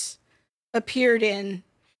masterpiece appeared in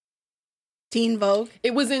Teen Vogue.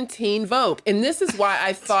 It was in Teen Vogue. And this is why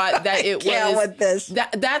I thought that it can't was with this.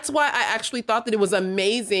 That's why I actually thought that it was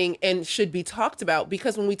amazing and should be talked about,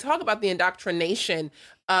 because when we talk about the indoctrination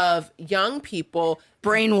of young people,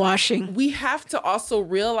 brainwashing, we have to also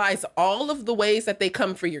realize all of the ways that they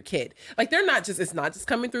come for your kid. Like it's not just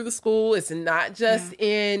coming through the school. It's not just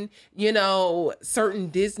in, certain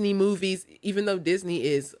Disney movies, even though Disney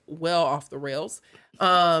is well off the rails.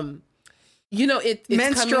 It's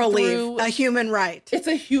menstrual leave, a human right. It's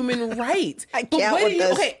a human right. I can't with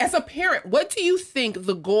this. Okay, as a parent, what do you think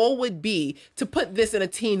the goal would be to put this in a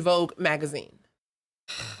Teen Vogue magazine?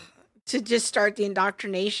 To just start the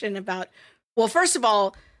indoctrination about, well, first of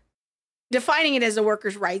all, defining it as a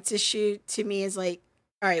workers' rights issue to me is like,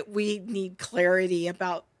 all right, we need clarity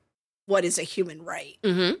about what is a human right.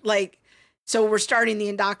 Mm-hmm. So we're starting the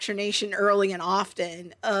indoctrination early and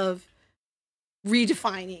often of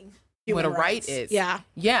redefining what a rights. right is. Yeah.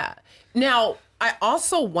 Yeah. Now, I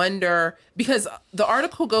also wonder, because the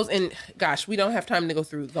article goes in, gosh, we don't have time to go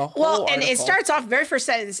through the whole article. And it starts off, very first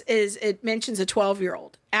sentence is it mentions a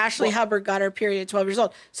 12-year-old. Ashley Hubbard got her period at 12 years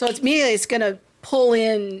old. So it's going to pull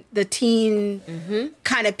in the teen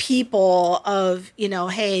kind of people of,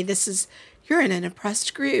 hey, you're in an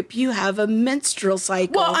oppressed group. You have a menstrual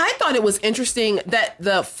cycle. Well, I thought it was interesting that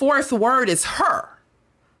the fourth word is her.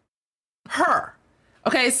 Her.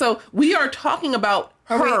 Okay, so we are talking about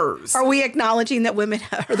hers. Are we acknowledging that women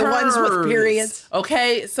are the ones with periods?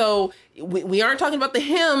 Okay, so we aren't talking about the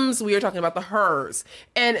hims. We are talking about the hers.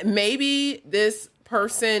 And maybe this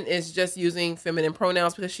person is just using feminine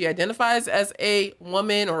pronouns because she identifies as a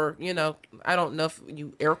woman, or, I don't know if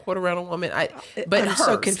you air quote around a woman. But I'm hers.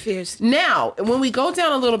 so confused. Now, when we go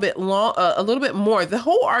down a little bit more, the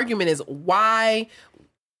whole argument is why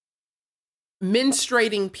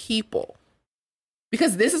menstruating people,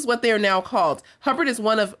 because this is what they are now called. Hubbard is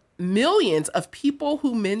one of millions of people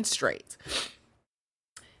who menstruate.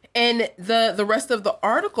 And the rest of the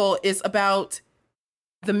article is about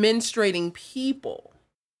the menstruating people.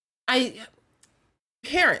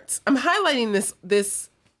 Parents, I'm highlighting this,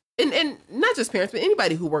 and not just parents, but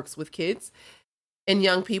anybody who works with kids and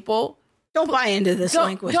young people. Don't buy into this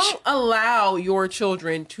language. Don't allow your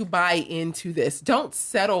children to buy into this. Don't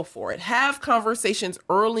settle for it. Have conversations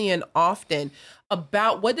early and often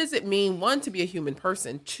about what does it mean, one, to be a human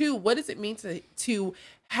person, two, what does it mean to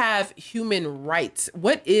have human rights?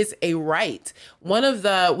 What is a right?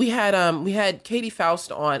 We had Katie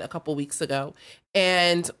Faust on a couple weeks ago,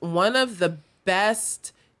 and one of the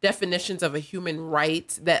best definitions of a human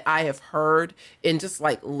right that I have heard in just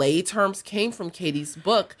like lay terms came from Katie's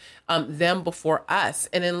book, Them Before Us.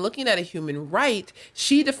 And in looking at a human right,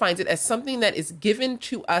 she defines it as something that is given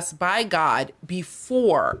to us by God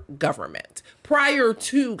before government, prior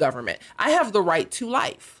to government. I have the right to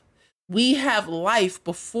life. we have life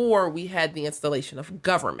before we had the installation of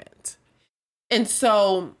government. And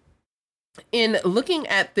so in looking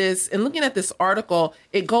at this article,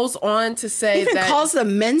 it goes on to say It even that calls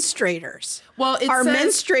them menstruators. Well, it Are says,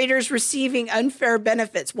 menstruators receiving unfair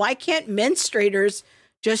benefits? Why can't menstruators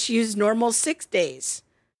just use normal 6 days?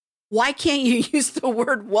 Why can't you use the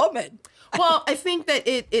word woman? well, I think that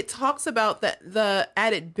it talks about the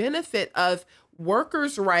added benefit of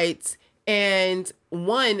workers' rights. And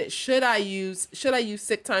one, should I use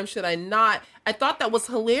sick time? Should I not? I thought that was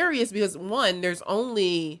hilarious because one, there's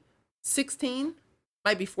only 16,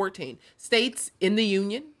 might be 14 states in the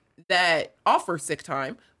union that offer sick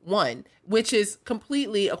time. One, which is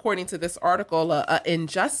completely, according to this article,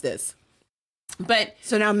 injustice. But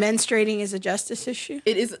So now menstruating is a justice issue?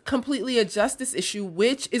 it is completely a justice issue,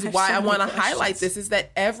 which is have why so I many want to questions. highlight this, is that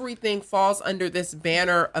everything falls under this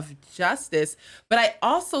banner of justice. But I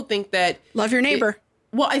also think that Love your neighbor.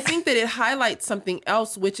 I think that it highlights something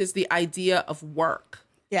else, which is the idea of work.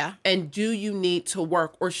 Yeah. And do you need to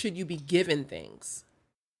work, or should you be given things?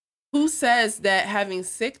 Who says that having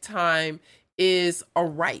sick time is a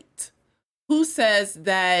right? Who says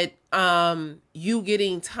that you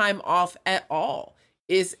getting time off at all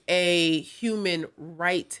is a human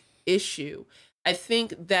right issue? I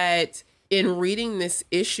think that in reading this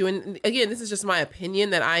issue, and again, this is just my opinion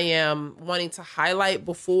that I am wanting to highlight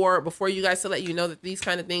before you guys, to let you know that these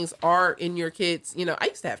kind of things are in your kids. You know, I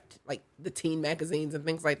used to have like the teen magazines and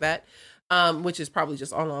things like that, which is probably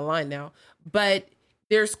just all online now. But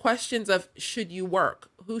there's questions of, should you work?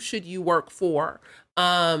 Who should you work for?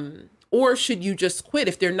 Or should you just quit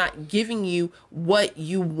if they're not giving you what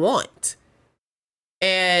you want?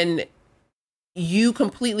 And you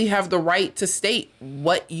completely have the right to state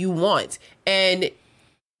what you want. And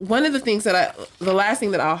one of the things that the last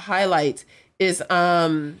thing that I'll highlight is It's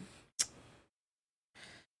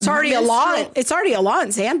already a law. menstrual- It's already a law in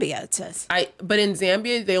Zambia, it says. but in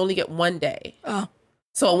Zambia, they only get 1 day. Oh.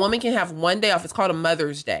 So a woman can have 1 day off. It's called a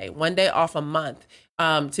Mother's Day, 1 day off a month,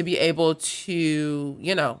 to be able to,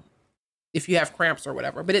 if you have cramps or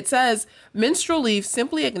whatever. But it says menstrual leave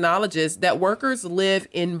simply acknowledges that workers live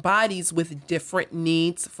in bodies with different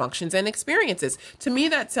needs, functions, and experiences. To me,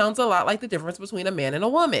 that sounds a lot like the difference between a man and a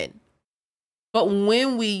woman. But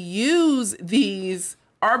when we use these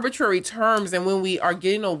arbitrary terms, and when we are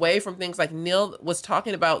getting away from things like Neil was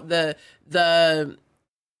talking about, the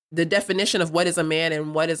definition of what is a man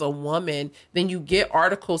and what is a woman, then you get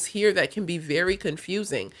articles here that can be very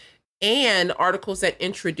confusing. And articles that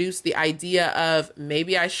introduce the idea of,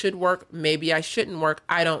 maybe I should work, maybe I shouldn't work.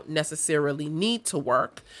 I don't necessarily need to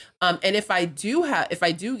work. And if I do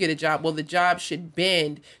get a job, well, the job should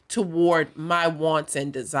bend toward my wants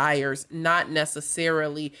and desires, not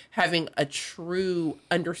necessarily having a true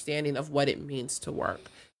understanding of what it means to work.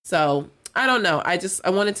 So I don't know. I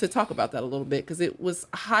wanted to talk about that a little bit because it was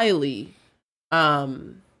highly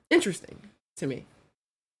interesting to me.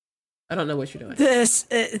 I don't know what you're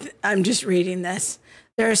doing. I'm just reading this.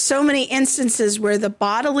 There are so many instances where the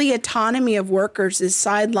bodily autonomy of workers is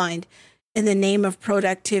sidelined in the name of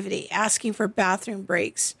productivity, asking for bathroom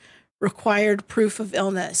breaks, required proof of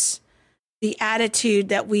illness, the attitude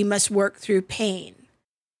that we must work through pain.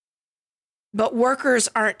 But workers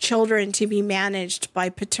aren't children to be managed by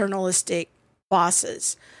paternalistic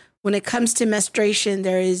bosses. When it comes to menstruation,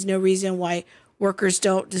 there is no reason why workers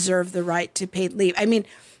don't deserve the right to paid leave. I mean,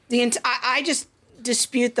 I just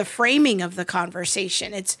dispute the framing of the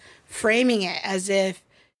conversation. It's framing it as if,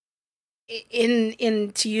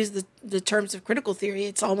 to use the terms of critical theory,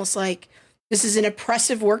 it's almost like this is an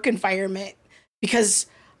oppressive work environment because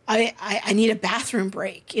I need a bathroom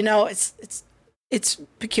break. It's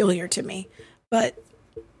peculiar to me. But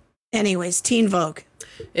anyways, Teen Vogue.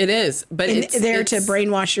 It is, but it's there to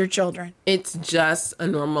brainwash your children. It's just a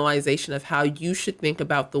normalization of how you should think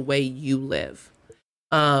about the way you live.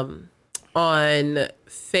 On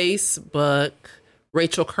Facebook,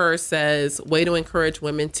 Rachel Kerr says, way to encourage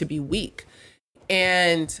women to be weak.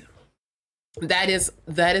 And that is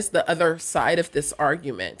the other side of this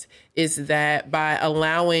argument, is that by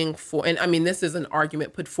allowing for, and I mean, this is an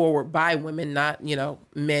argument put forward by women, not,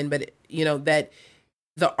 men, but that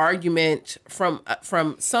the argument from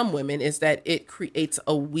some women is that it creates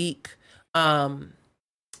a weak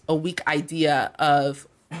idea of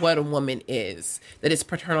what a woman is, that it's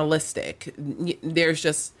paternalistic. There's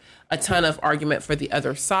just a ton of argument for the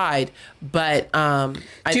other side. But I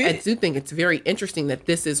do think it's very interesting that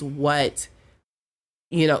this is what,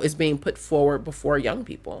 is being put forward before young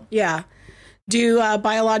people. Yeah. Do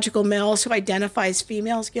biological males who identify as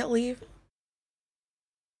females get leave?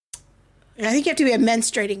 I think you have to be a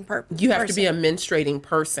menstruating person. You have to be a menstruating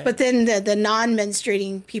person. But then the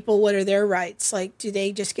non-menstruating people, what are their rights? Like, do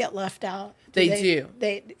they just get left out? They do.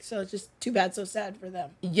 do. So it's just too bad, so sad for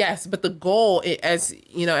them. Yes, but the goal, as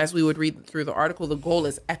you know, as we would read through the article, the goal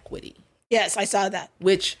is equity. Yes, I saw that.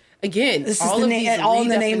 Which, again, all of these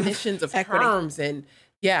redefinitions of terms and,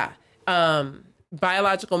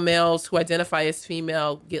 biological males who identify as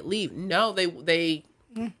female get leave. No,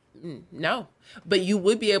 no. But you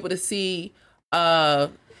would be able to see a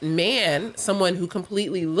man, someone who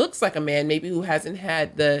completely looks like a man, maybe who hasn't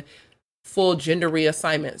had the full gender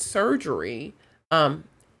reassignment surgery,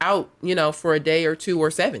 out, for a day or 2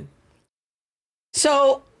 or 7.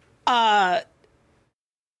 So,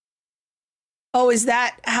 is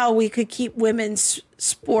that how we could keep women's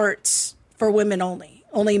sports for women only?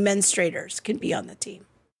 Only menstruators can be on the team.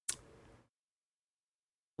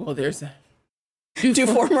 Well, there's that. Do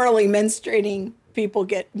formerly menstruating people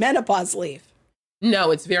get menopause leave?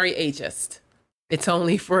 No, it's very ageist. It's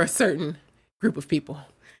only for a certain group of people.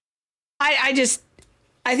 I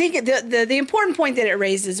think the important point that it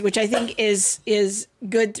raises, which I think is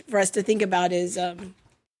good for us to think about, is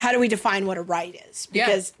how do we define what a right is?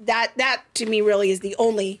 Because that to me really is the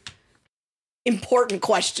only important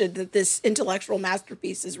question that this intellectual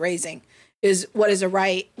masterpiece is raising, is what is a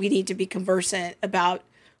right? We need to be conversant about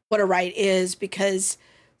what a right is, because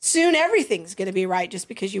soon everything's going to be right just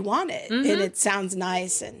because you want it. Mm-hmm. And it sounds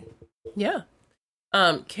nice. And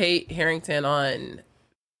Kate Harrington on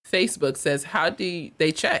Facebook says, how do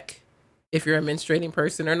they check if you're a menstruating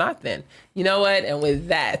person or not then? You know what? And with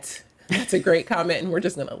that's a great comment. And we're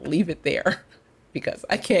just going to leave it there because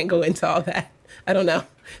I can't go into all that. I don't know.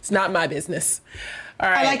 It's not my business. All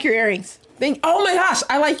right. I like your earrings. Oh my gosh,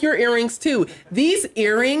 I like your earrings too. These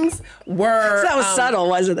earrings were... That was subtle,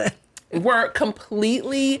 wasn't it? Were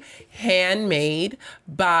completely handmade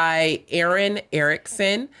by Erin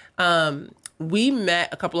Erickson. We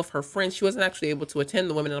met a couple of her friends. She wasn't actually able to attend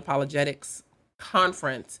the Women in Apologetics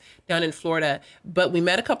conference down in Florida, but we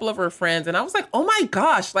met a couple of her friends and I was like, oh my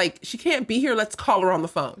gosh, like she can't be here. Let's call her on the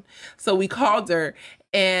phone. So we called her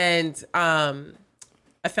and I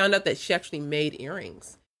found out that she actually made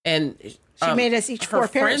earrings. And she made us each 4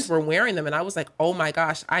 pairs. Her friends were wearing them, and I was like, "Oh my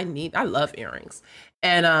gosh, I love earrings."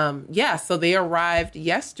 And so they arrived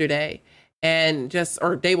yesterday,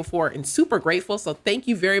 or day before, and super grateful. So thank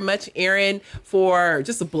you very much, Erin, for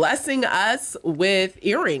just blessing us with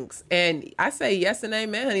earrings. And I say yes and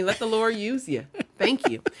amen, honey. Let the Lord use you. Thank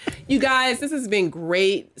you. You guys, this has been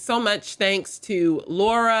great. So much thanks to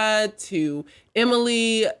Laura, to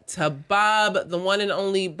Emily, to Bob, the one and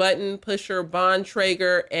only button pusher,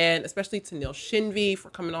 Bontrager, and especially to Neil Shenvi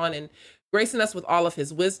for coming on and gracing us with all of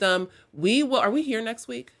his wisdom. Are we here next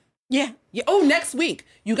week? Yeah. Oh, next week.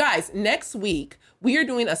 You guys, next week, we are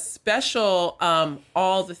doing a special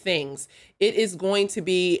All the Things. It is going to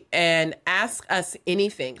be an Ask Us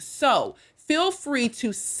Anything. So feel free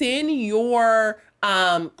to send your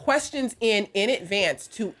questions in advance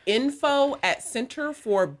to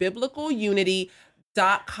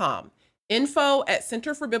info@centerforbiblicalunity.com.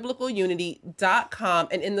 info@centerforbiblicalunity.com.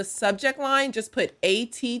 And in the subject line, just put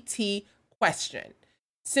ATT question.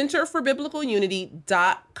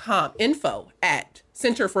 centerforbiblicalunity.com.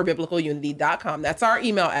 info@centerforbiblicalunity.com. That's our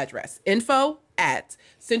email address.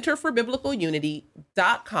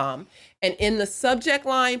 info@centerforbiblicalunity.com. And in the subject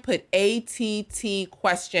line, put ATT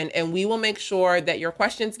question, and we will make sure that your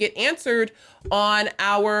questions get answered on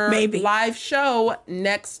our live show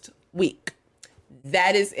next week.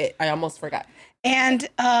 That is it. I almost forgot. And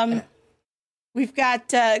we've got,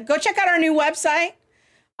 go check out our new website.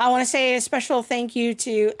 I want to say a special thank you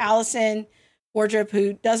to Allison Wardrop,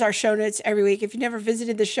 who does our show notes every week. If you've never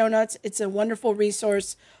visited the show notes, it's a wonderful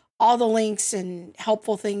resource. All the links and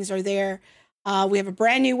helpful things are there. We have a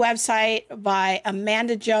brand new website by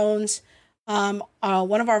Amanda Jones. One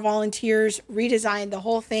of our volunteers redesigned the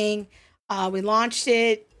whole thing. We launched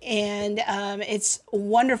it, and it's a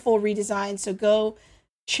wonderful redesign. So go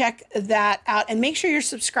check that out and make sure you're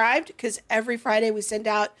subscribed, because every Friday we send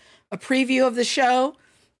out a preview of the show.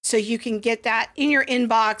 So you can get that in your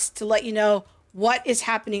inbox to let you know what is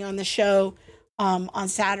happening on the show on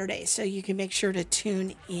Saturday. So you can make sure to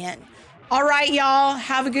tune in. All right, y'all.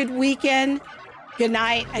 Have a good weekend. Good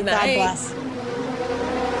night, and God bless.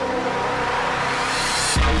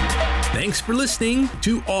 Thanks for listening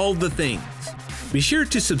to All the Things. Be sure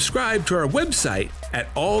to subscribe to our website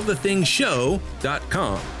at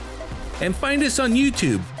allthethingshow.com and find us on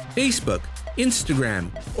YouTube, Facebook,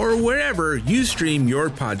 Instagram, or wherever you stream your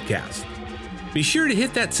podcast. Be sure to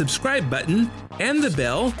hit that subscribe button and the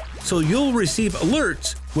bell so you'll receive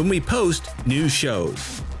alerts when we post new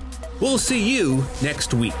shows. We'll see you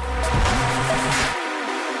next week.